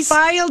gotten. He's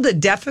filed a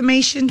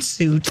defamation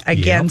suit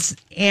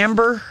against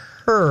Amber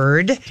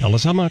Heard. Tell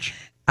us how much.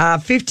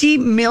 $50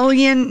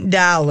 million.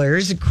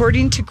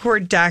 According to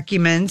court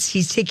documents,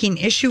 he's taking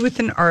issue with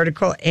an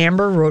article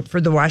Amber wrote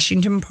for the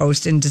Washington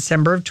Post in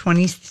December of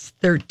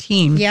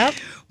 2013. Yep.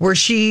 Where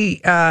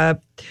she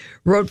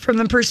wrote from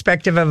the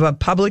perspective of a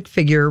public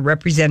figure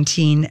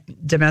representing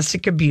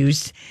domestic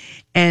abuse.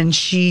 And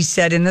she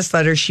said in this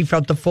letter she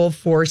felt the full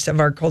force of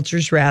our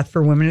culture's wrath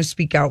for women who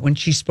speak out when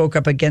she spoke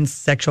up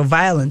against sexual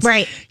violence.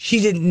 Right.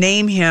 She didn't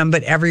name him,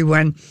 but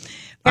everyone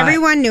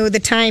knew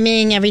the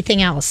timing,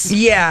 everything else.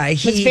 Yeah.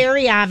 It was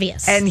very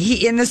obvious. And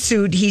in the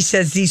suit, he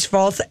says these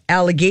false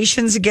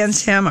allegations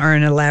against him are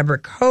an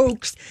elaborate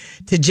hoax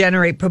to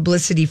generate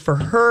publicity for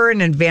her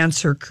and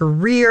advance her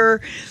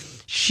career.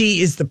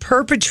 She is the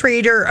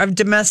perpetrator of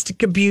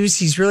domestic abuse.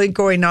 He's really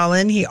going all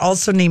in. He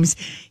also names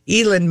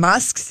Elon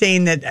Musk,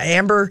 saying that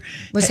Amber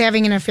was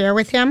having an affair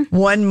with him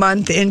 1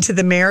 month into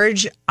the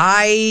marriage.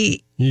 I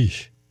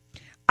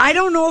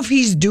don't know if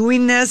he's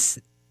doing this,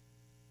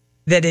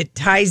 that it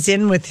ties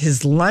in with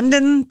his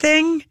London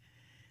thing,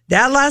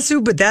 that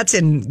lawsuit, but that's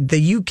in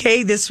the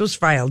UK. This was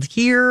filed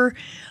here.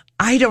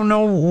 I don't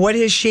know what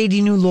his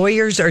shady new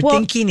lawyers are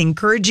thinking,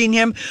 encouraging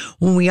him,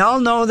 when we all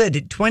know that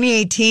in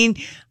 2018,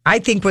 I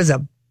think was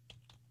a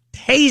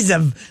haze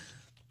of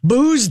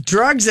booze,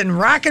 drugs, and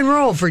rock and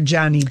roll for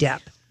Johnny Depp.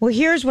 Well,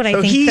 here's what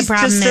I think the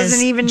problem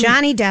is.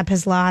 Johnny Depp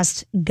has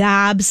lost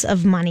gobs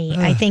of money,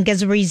 I think,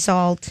 as a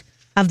result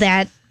of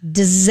that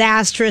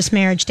disastrous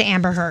marriage to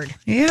Amber Heard.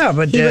 Yeah,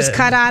 but he was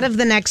cut out of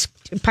the next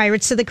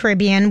Pirates of the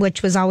Caribbean,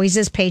 which was always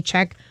his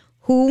paycheck.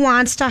 Who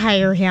wants to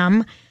hire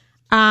him?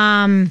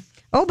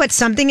 But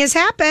something has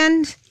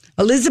happened.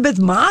 Elizabeth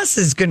Moss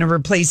is going to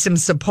replace him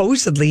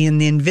supposedly in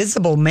The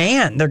Invisible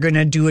Man. They're going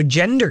to do a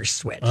gender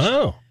switch.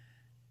 Oh,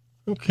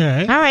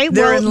 okay. All right.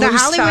 Well, the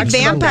Hollywood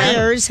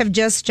Vampires have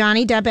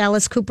Johnny Depp,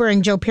 Alice Cooper,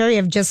 and Joe Perry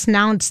have just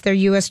announced their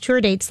U.S.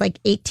 tour dates like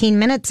 18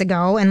 minutes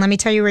ago. And let me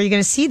tell you where you're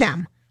going to see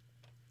them.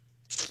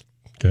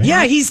 Okay.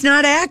 Yeah, he's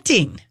not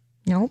acting.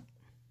 Nope.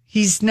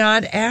 He's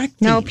not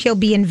acting. Nope, he'll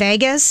be in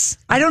Vegas.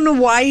 I don't know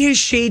why his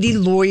shady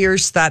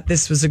lawyers thought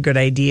this was a good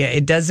idea.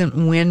 It doesn't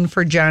win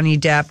for Johnny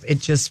Depp. It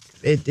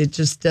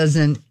just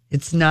doesn't.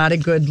 It's not a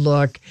good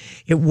look.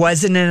 It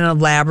wasn't an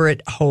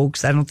elaborate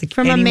hoax. I don't think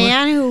a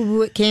man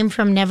who came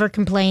from never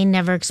complain,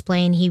 never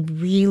explain. He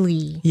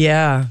really,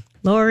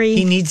 Lori.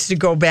 He needs to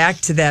go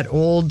back to that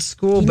old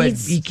school, but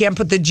he can't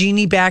put the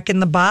genie back in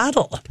the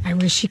bottle. I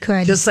wish he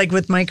could. Just like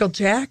with Michael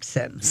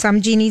Jackson.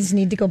 Some genies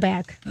need to go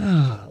back.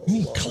 Oh,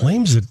 he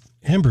claims that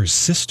Amber's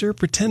sister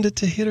pretended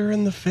to hit her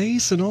in the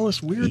face and all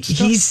this weird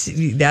stuff.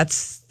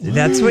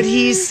 That's what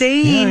he's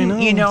saying,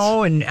 Yeah, I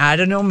know. and I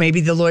don't know,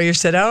 maybe the lawyer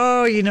said,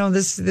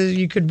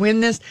 you could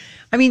win this.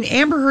 I mean,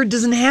 Amber Heard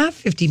doesn't have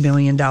 $50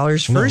 million,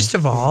 first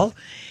of all.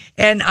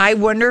 And I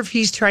wonder if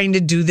he's trying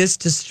to do this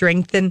to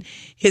strengthen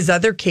his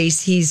other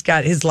case. He's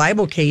got his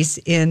libel case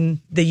in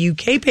the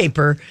UK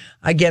paper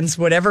against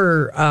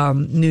whatever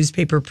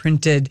newspaper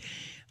printed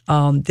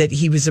that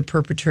he was a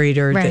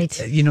perpetrator, right.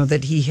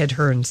 that he hit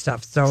her and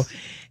stuff. So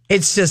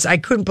it's just, I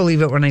couldn't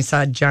believe it when I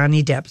saw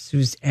Johnny Depp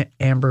sues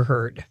Amber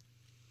Heard.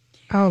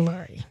 Oh,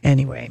 Lori.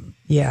 Anyway,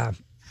 yeah.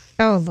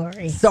 Oh,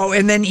 Lori. So,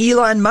 and then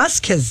Elon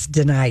Musk has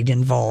denied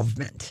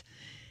involvement.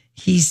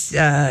 He's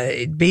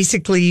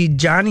basically,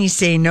 Johnny's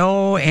saying,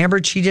 no, Amber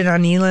cheated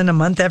on Elon a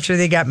month after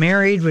they got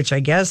married, which I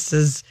guess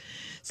is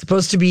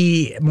supposed to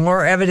be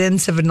more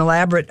evidence of an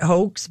elaborate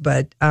hoax.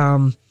 But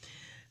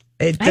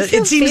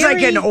it seems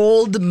like an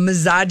old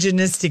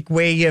misogynistic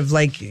way of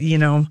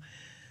clutching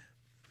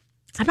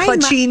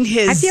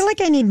his... I feel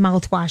like I need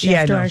mouthwash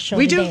after our show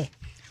today.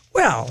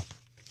 Well,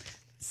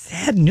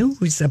 sad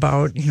news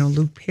about,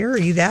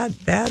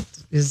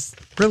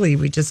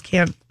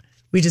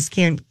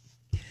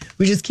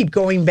 we just keep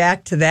going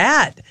back to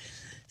that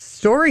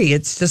story.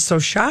 It's just so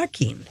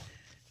shocking,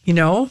 you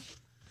know?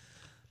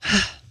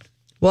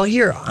 Well,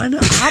 here, how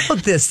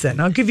about this then?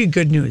 I'll give you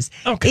good news.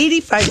 Okay.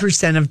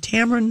 85% of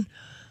Tamron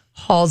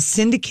Hall's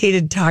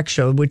syndicated talk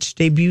show, which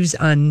debuts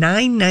on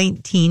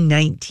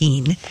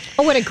 9/19/19.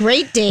 Oh, what a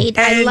great date.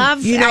 And,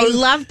 I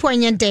love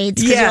poignant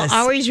dates because you'll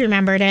always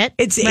remembered it.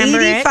 It's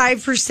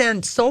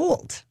 85%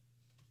 sold.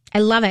 I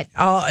love it.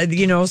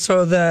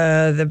 So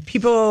the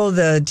people,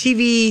 the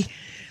TV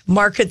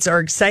markets are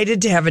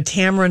excited to have a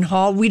Tamron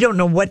Hall. We don't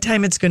know what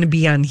time it's going to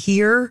be on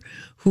here,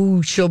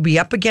 who she'll be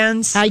up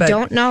against. I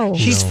don't know.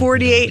 She's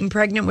 48 and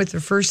pregnant with her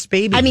first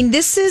baby. I mean,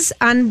 this is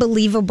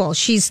unbelievable.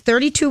 She's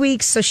 32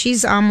 weeks, so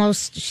she's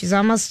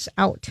almost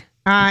out.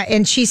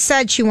 And she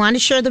said she wanted to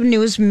share the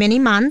news for many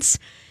months.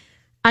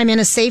 I'm in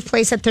a safe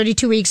place at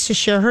 32 weeks to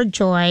share her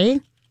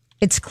joy.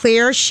 It's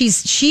clear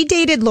she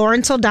dated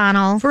Lawrence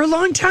O'Donnell for a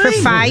long time, for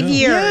 5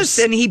 years. Yes,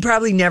 and he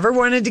probably never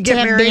wanted to get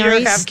married or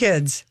have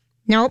kids.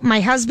 Nope. My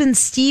husband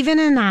Stephen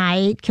and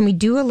I. Can we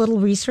do a little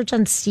research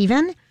on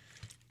Stephen?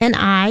 And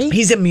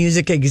he's a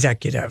music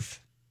executive.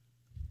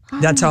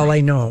 That's all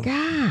I know.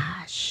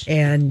 Gosh.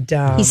 And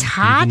he's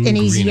hot and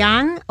he's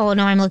young. Oh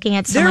no, I'm looking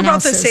at someone They're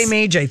about else's. the same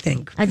age, I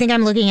think. I think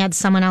I'm looking at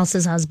someone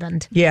else's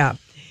husband. Yeah.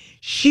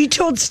 She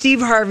told Steve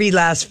Harvey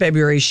last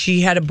February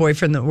she had a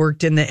boyfriend that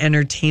worked in the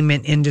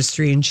entertainment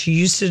industry, and she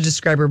used to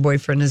describe her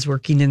boyfriend as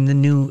working in the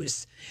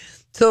news.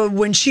 So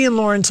when she and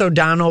Lawrence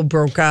O'Donnell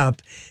broke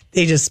up,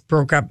 they just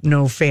broke up,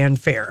 no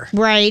fanfare.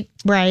 Right.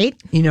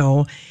 You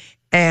know,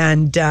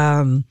 and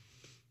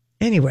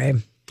anyway.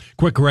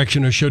 Quick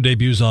correction, her show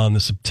debuts on the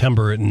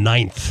September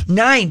 9th.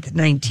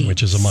 19.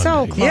 Which is a Monday.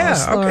 So close,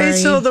 yeah, okay,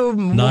 so the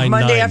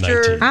Monday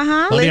after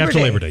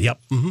Labor Day. Yep.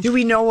 Mm-hmm. Do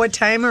we know what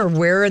time or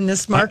where in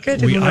this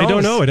market? I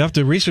don't know. I'd have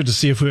to research to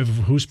see if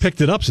who's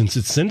picked it up since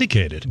it's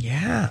syndicated.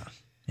 Yeah.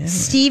 Anyway.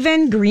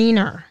 Stephen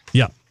Greener.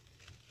 Yeah.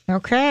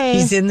 Okay.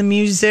 He's in the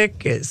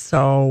music,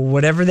 so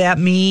whatever that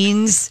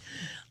means.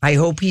 I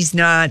hope he's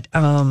not,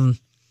 a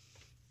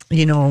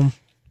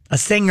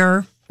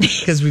singer,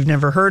 because we've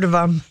never heard of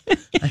him.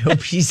 I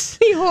hope he's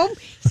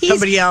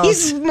somebody else.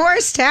 He's more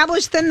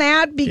established than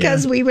that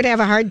because we would have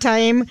a hard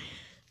time.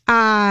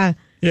 Yeah.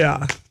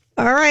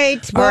 All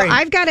right. Well,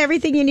 I've got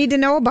everything you need to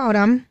know about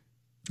him.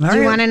 Do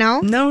you want to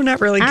know? No,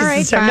 not really, because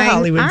it's time to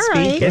Hollywood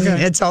speak. And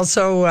it's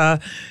also,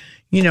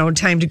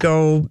 time to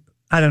go.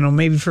 I don't know,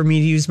 maybe for me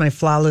to use my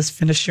flawless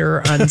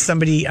finisher on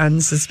somebody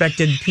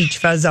unsuspected peach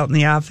fuzz out in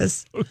the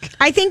office. Okay.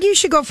 I think you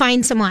should go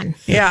find someone.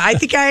 Yeah, I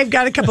think I've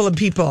got a couple of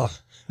people.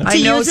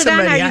 I know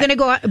somebody. Are you going to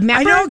go?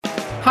 I know.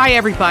 Hi,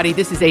 everybody.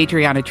 This is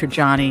Adriana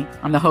Trajani.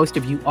 I'm the host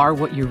of You Are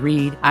What You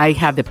Read. I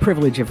have the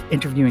privilege of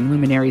interviewing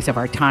luminaries of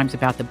our times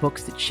about the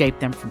books that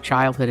shaped them from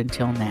childhood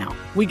until now.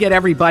 We get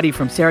everybody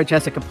from Sarah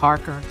Jessica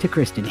Parker to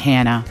Kristen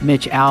Hanna,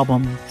 Mitch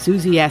Albom,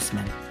 Susie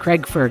Essman,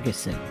 Craig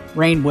Ferguson,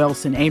 Rainn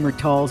Wilson, Amor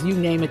Tolls, you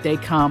name it, they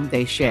come,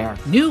 they share.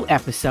 New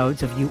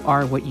episodes of You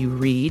Are What You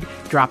Read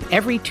drop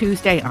every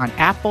Tuesday on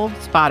Apple,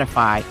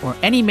 Spotify, or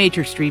any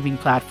major streaming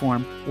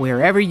platform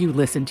wherever you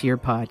listen to your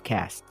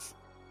podcasts.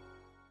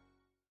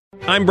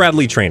 I'm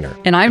Bradley Trainer.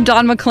 And I'm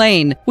Don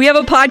McClain. We have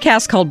a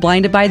podcast called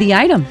Blinded by the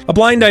Item. A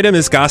blind item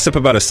is gossip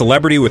about a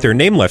celebrity with their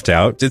name left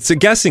out. It's a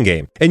guessing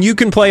game, and you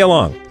can play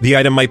along. The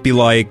item might be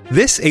like,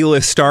 this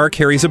A-list star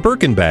carries a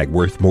Birkin bag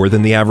worth more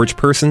than the average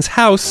person's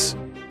house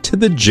to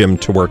the gym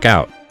to work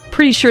out.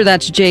 Pretty sure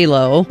that's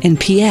J-Lo. And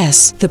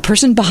P.S. the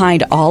person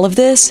behind all of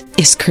this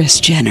is Kris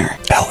Jenner,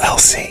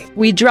 LLC.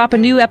 We drop a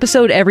new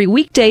episode every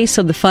weekday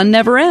so the fun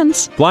never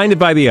ends. Blinded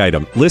by the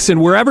Item. Listen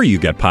wherever you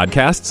get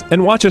podcasts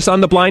and watch us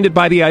on the Blinded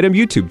by the Item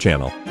YouTube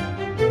channel.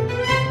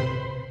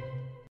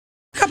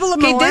 A couple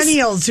of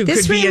millennials who could be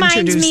introduced to this. This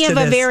reminds me of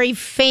a very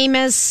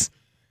famous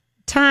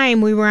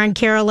time we were on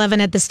Care 11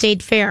 at the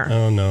State Fair.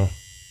 Oh, no.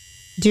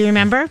 Do you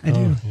remember? I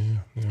do.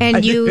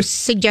 And you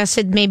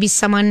suggested maybe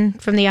someone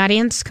from the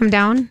audience come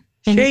down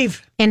and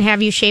shave and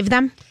have you shave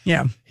them?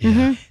 Yeah.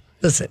 Mm-hmm.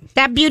 Listen,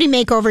 that beauty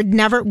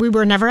makeover we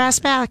were never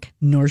asked back.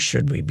 Nor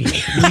should we be. We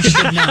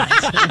should not.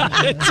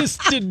 It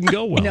just didn't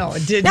go well. No,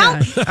 it did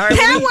not. All right,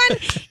 that one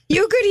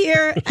you could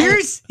hear.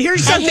 Here's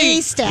something.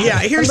 Haystack, yeah,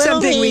 here's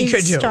something we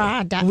could do.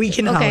 We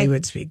can okay.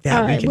 Hollywood speak that.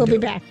 All right, we'll be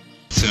back.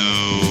 So,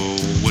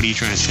 what are you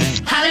trying to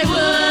say?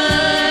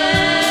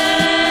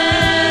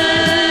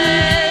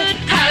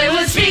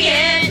 Hollywood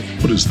speaking.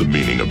 What is the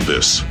meaning of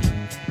this?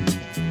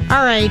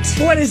 All right.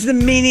 What is the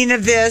meaning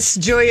of this?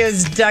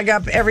 Julia's dug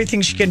up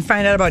everything she can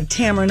find out about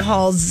Tamron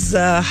Hall's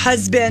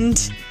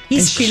husband.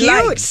 He's cute.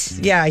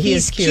 He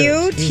is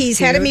cute. He's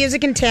head of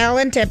music and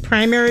talent at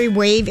Primary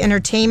Wave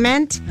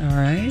Entertainment. All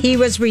right. He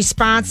was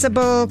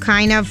responsible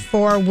kind of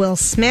for Will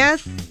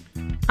Smith.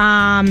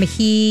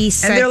 He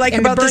said, and they're like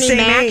about the same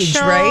age,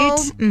 right?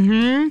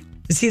 Mm-hmm.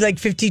 Is he like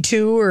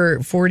 52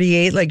 or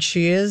 48 like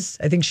she is?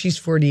 I think she's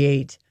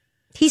 48.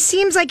 He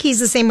seems like he's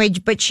the same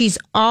age, but she's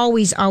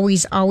always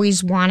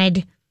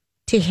wanted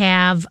to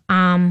have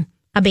a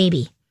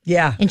baby.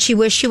 Yeah. And she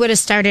wished she would have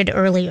started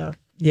earlier.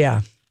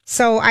 Yeah.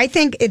 So I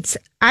think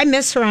I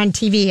miss her on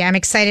TV. I'm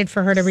excited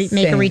for her to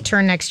make a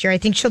return next year. I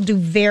think she'll do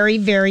very,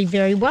 very,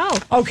 very well.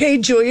 Okay,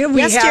 Julia,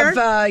 we have,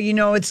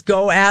 it's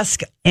Go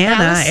Ask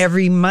Anna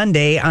every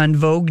Monday on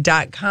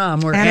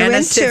Vogue.com where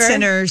Anna sits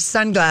in her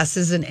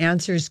sunglasses and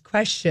answers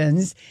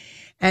questions.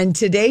 And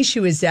today she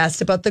was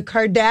asked about the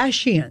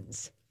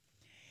Kardashians.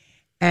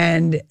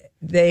 And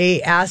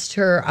a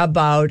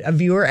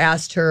viewer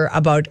asked her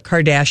about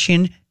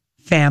Kardashian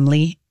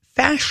family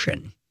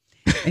fashion.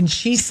 And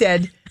she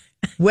said,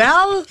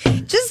 well,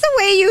 just the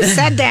way you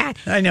said that.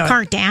 I know.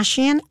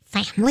 Kardashian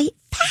family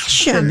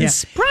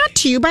fashions brought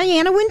to you by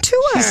Anna Wintour.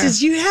 She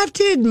says, you have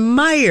to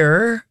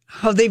admire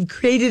how they've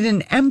created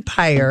an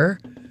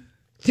empire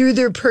through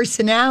their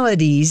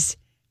personalities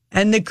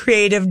and the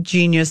creative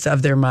genius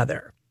of their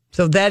mother.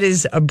 So that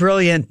is a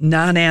brilliant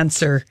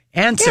non-answer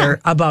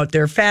about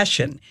their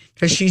fashion.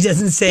 Because she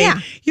doesn't say,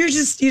 you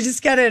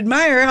just got to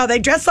admire how they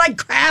dress like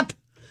crap.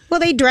 Well,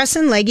 they dress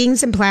in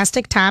leggings and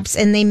plastic tops,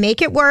 and they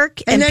make it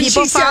work, and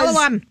people follow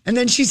them. And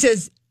then she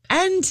says,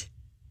 and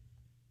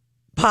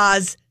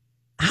pause,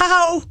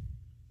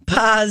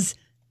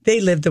 they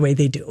live the way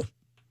they do.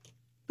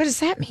 What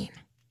does that mean?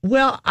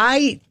 Well,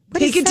 I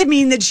take it to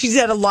mean that she's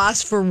at a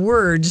loss for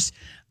words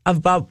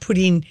about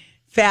putting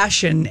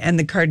fashion and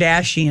the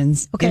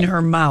Kardashians in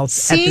her mouth at the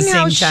same time. Seeing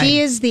how she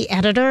is the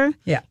editor,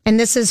 and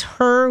this is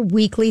her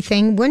weekly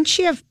thing, wouldn't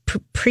she have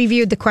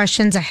previewed the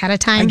questions ahead of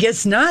time? I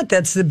guess not.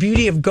 That's the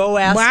beauty of Go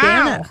Ask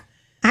Anna.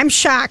 I'm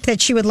shocked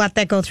that she would let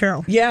that go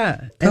through. Yeah.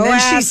 And then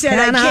she said,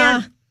 Anna. I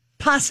can't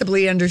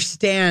possibly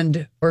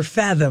understand or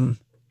fathom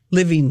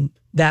living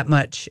that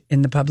much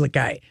in the public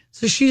eye.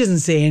 So she doesn't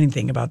say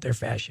anything about their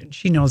fashion.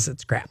 She knows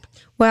it's crap.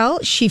 Well,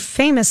 she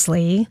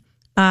famously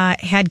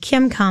had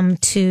Kim come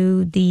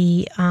to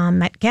the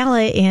Met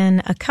Gala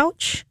in a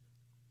couch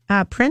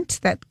print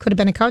that could have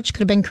been a couch, could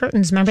have been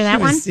curtains. Remember that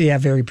one? Yeah,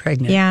 very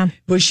pregnant. Yeah.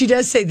 Well, she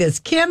does say this.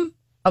 Kim,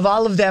 of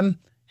all of them,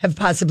 have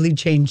possibly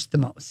changed the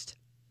most.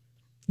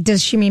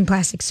 Does she mean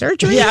plastic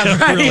surgery? Yeah,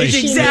 right. Really.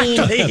 Exactly.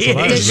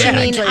 Does she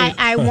mean,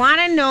 I want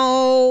to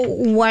know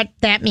what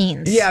that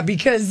means. Yeah,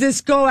 because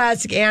this Go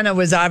Ask Anna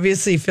was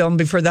obviously filmed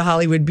before the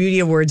Hollywood Beauty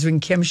Awards when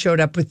Kim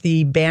showed up with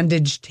the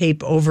bandage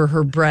tape over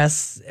her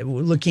breasts,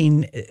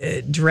 looking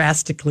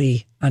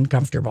drastically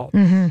uncomfortable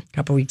a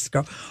couple weeks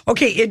ago.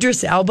 Okay,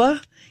 Idris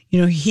Elba,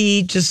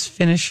 he just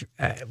finished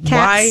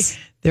why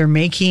they're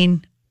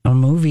making a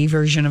movie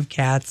version of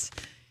Cats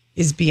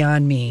is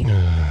beyond me.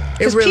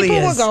 It really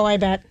people is. Will go, I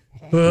bet.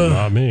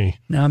 Not me.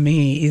 Not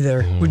me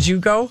either. Would you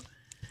go?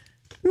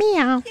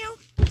 Meow.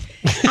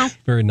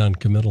 Very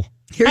non-committal.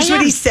 Here's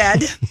what he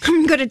said.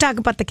 I'm going to talk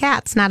about the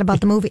cats, not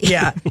about the movie.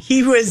 Yeah,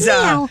 he was.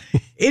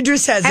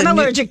 Idris has. I'm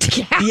allergic to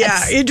cats.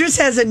 Yeah, Idris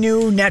has a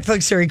new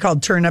Netflix series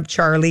called Turn Up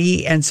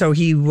Charlie, and so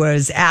he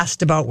was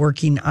asked about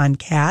working on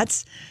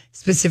Cats,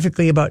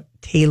 specifically about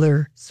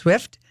Taylor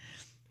Swift.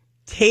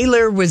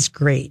 Taylor was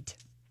great.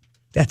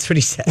 That's what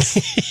he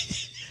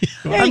says.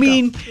 I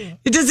mean,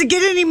 it doesn't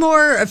get any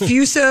more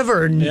effusive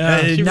or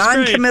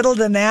non-committal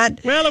than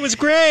that. Well, it was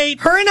great.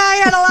 Her and I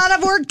had a lot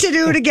of work to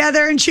do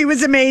together, and she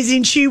was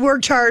amazing. She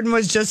worked hard and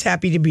was just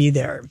happy to be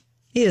there.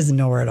 He doesn't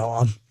know her at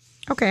all.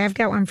 Okay, I've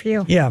got one for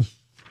you. Yeah.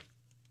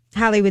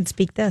 Hollywood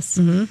Speak This.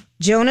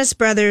 Jonas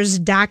Brothers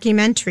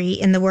documentary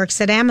in the works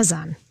at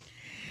Amazon.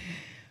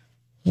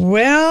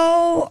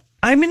 Well,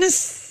 I'm going to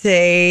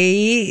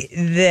say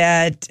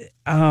that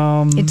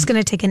it's going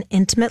to take an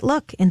intimate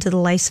look into the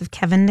lives of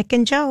Kevin, Nick,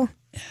 and Joe.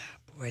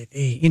 Boy,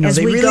 they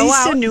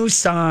released a new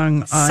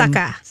song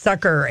on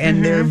Sucker,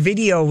 and their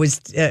video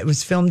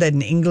was filmed at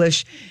an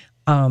English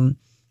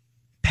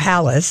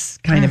palace,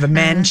 kind of a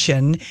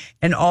mansion,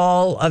 and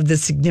all of the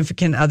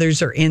significant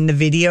others are in the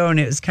video. And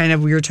it was kind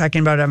of, we were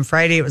talking about it on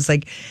Friday, it was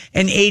like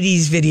an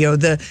 80s video.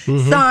 The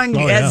song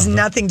has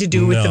nothing to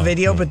do with the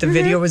video, but the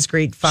video was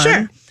great fun.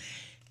 Sure.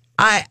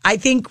 I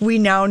think we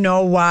now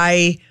know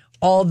why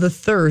all the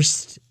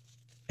thirst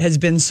has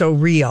been so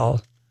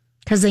real.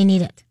 Because they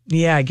need it.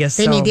 Yeah, I guess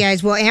they need the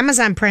eyes. Well,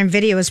 Amazon Prime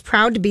Video is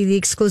proud to be the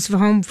exclusive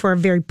home for a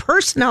very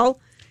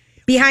personal,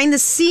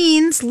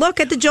 behind-the-scenes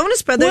look at the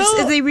Jonas Brothers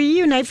as they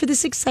reunite for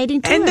this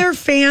exciting tour. And their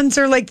fans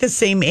are like the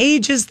same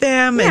age as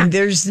them. Yeah. And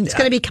it's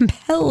going to be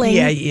compelling.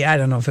 Yeah, I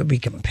don't know if it'll be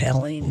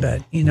compelling,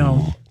 but,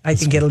 I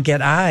think it'll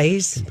get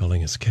eyes.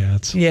 Compelling as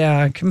Cats.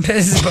 Yeah.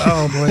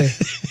 Oh, boy.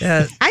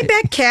 I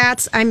bet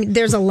Cats.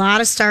 There's a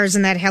lot of stars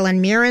in that.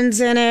 Helen Mirren's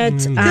in it.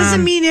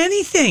 Doesn't mean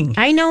anything.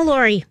 I know,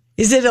 Lori.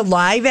 Is it a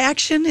live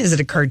action? Is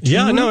it a cartoon?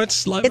 Yeah, no,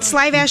 it's live. It's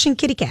live action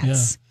kitty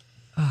cats.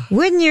 Yeah.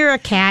 When you're a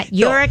cat,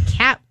 you're a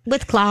cat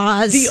with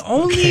claws. The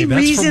only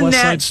reason from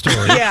West that Side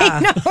Story. Yeah.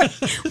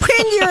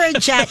 When you're a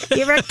jet,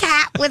 you're a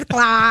cat with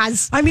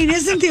claws. I mean,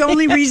 isn't the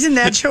only reason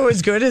that show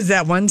is good is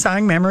that one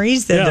song,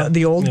 Memories, that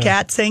the old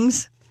cat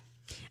sings?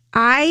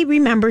 I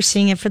remember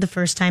seeing it for the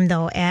first time,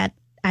 though, at,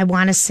 I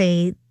want to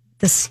say,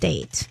 the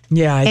State.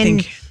 Yeah, I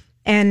think.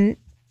 And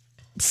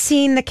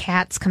seeing the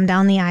cats come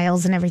down the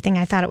aisles and everything,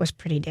 I thought it was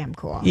pretty damn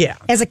cool. Yeah.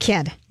 As a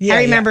kid. Yeah,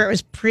 I remember it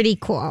was pretty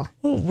cool.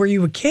 Oh, were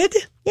you a kid?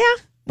 Yeah.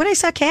 When I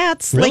saw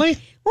cats. Really?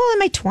 Well, in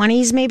my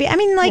 20s, maybe. I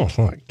mean, like,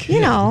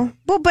 you know.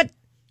 Well, but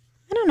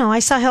I don't know. I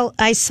saw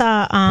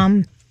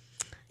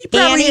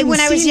Annie when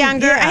I was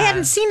younger. Yeah. I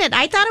hadn't seen it.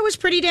 I thought it was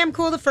pretty damn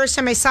cool the first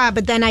time I saw it,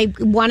 but then I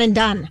one and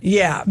done.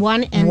 Yeah.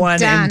 One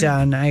and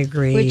done. I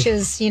agree. Which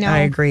is, you know. I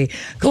agree.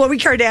 Khloe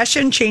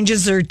Kardashian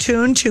changes her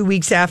tune 2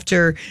 weeks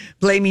after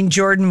blaming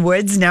Jordan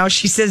Woods. Now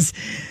she says,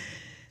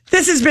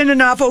 this has been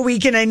an awful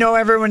week, and I know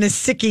everyone is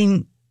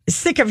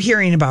sick of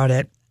hearing about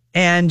it.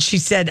 And she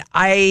said,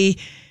 I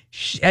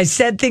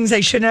said things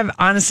I shouldn't have.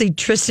 Honestly,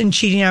 Tristan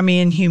cheating on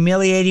me and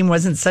humiliating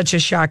wasn't such a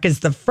shock as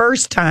the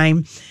first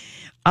time.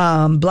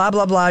 Blah,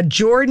 blah, blah.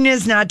 Jordan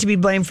is not to be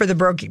blamed for the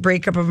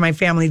breakup of my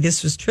family.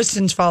 This was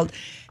Tristan's fault.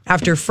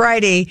 After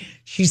Friday,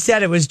 she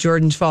said it was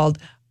Jordan's fault.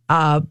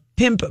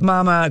 Pimp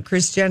mama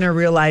Kris Jenner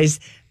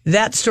realized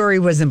that story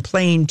wasn't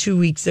plain. 2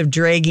 weeks of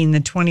dragging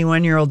the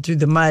 21-year-old through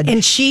the mud.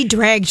 And she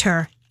dragged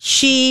her.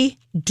 She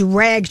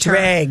dragged her.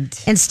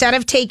 Instead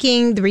of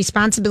taking the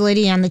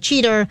responsibility on the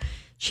cheater,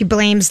 she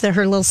blames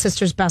her little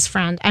sister's best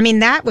friend. I mean,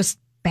 that was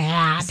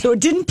bad. So it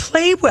didn't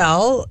play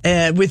well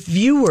with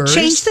viewers.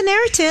 Change the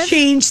narrative.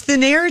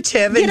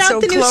 Get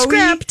out the new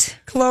script.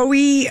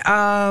 Khloe,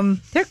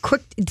 they're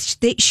quick.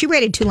 She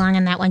waited too long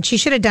on that one. She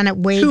should have done it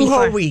way before. 2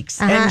 whole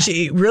weeks. And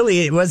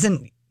it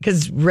wasn't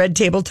because Red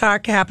Table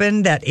Talk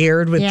happened that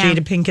aired with Jada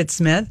Pinkett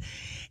Smith.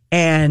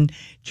 And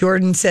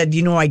Jordan said,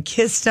 I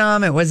kissed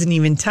him. It wasn't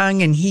even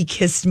tongue, and he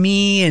kissed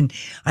me. And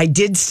I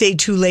did stay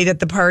too late at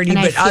the party,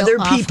 but other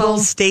people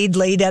stayed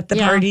late at the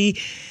party.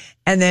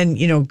 And then,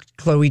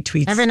 Khloe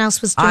tweets, everyone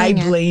else was doing I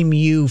blame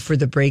you for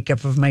the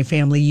breakup of my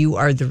family. You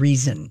are the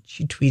reason.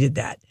 She tweeted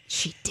that.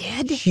 She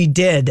did? She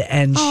did.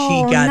 And she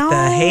got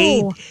the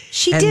hate.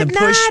 She and did the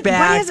not.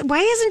 pushback. Why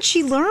hasn't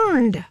she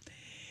learned?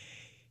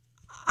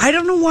 I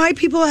don't know why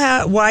people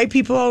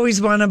always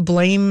want to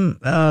blame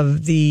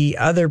the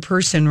other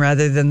person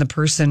rather than the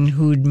person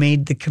who'd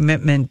made the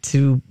commitment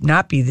to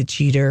not be the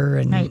cheater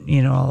and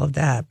all of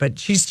that. But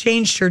she's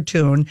changed her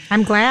tune.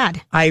 I'm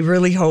glad. I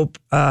really hope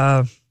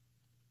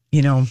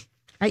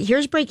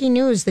here's breaking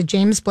news. The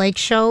James Blake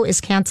show is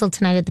canceled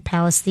tonight at the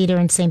Palace Theater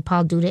in St.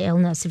 Paul due to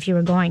illness, if you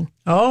were going.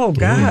 Oh,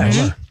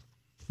 gosh.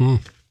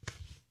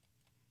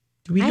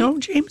 Do we know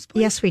James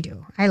Blake? Yes, we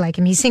do. I like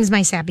him. He sings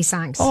my sappy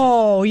songs.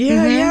 Oh,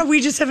 yeah, yeah. We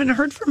just haven't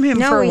heard from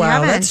him for a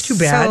while. That's too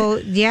bad. So,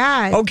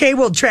 yeah. Okay,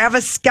 well,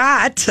 Travis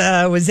Scott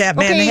was at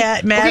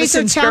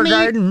Madison Square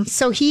Garden.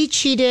 So he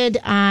cheated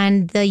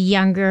on the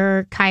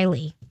younger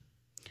Kylie.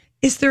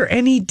 Is there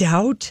any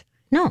doubt?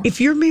 No.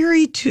 If you're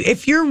married to,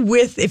 if you're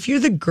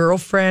the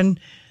girlfriend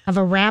of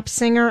a rap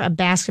singer, a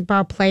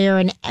basketball player,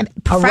 a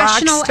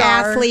professional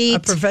athlete, a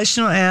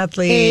professional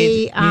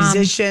athlete,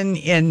 musician,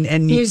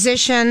 and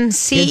musician,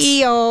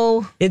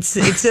 CEO.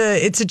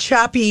 It's a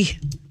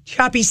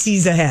choppy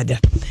seas ahead.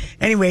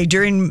 Anyway,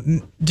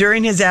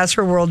 during his Ask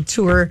Her World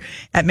tour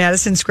at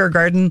Madison Square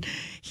Garden,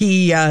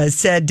 he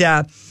said,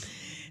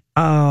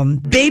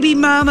 "Baby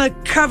mama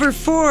cover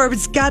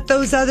Forbes got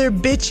those other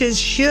bitches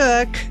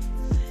shook."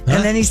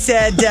 And then he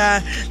said,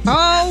 I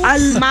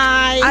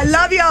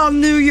love y'all,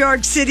 New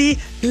York City.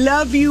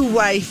 Love you,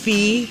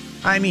 wifey.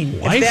 I mean,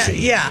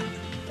 wifey?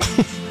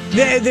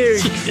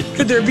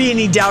 Could there be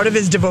any doubt of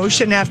his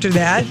devotion after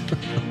that?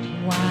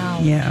 Wow.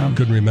 Yeah.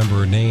 Couldn't remember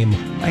her name.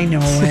 I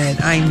know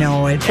it.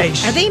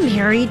 Are they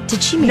married?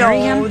 Did she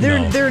marry him? No,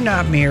 they're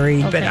not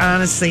married. Okay. But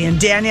honestly,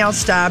 and Danielle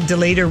Staub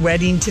delayed her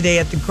wedding today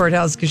at the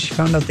courthouse because she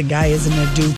found out the guy isn't a dupe.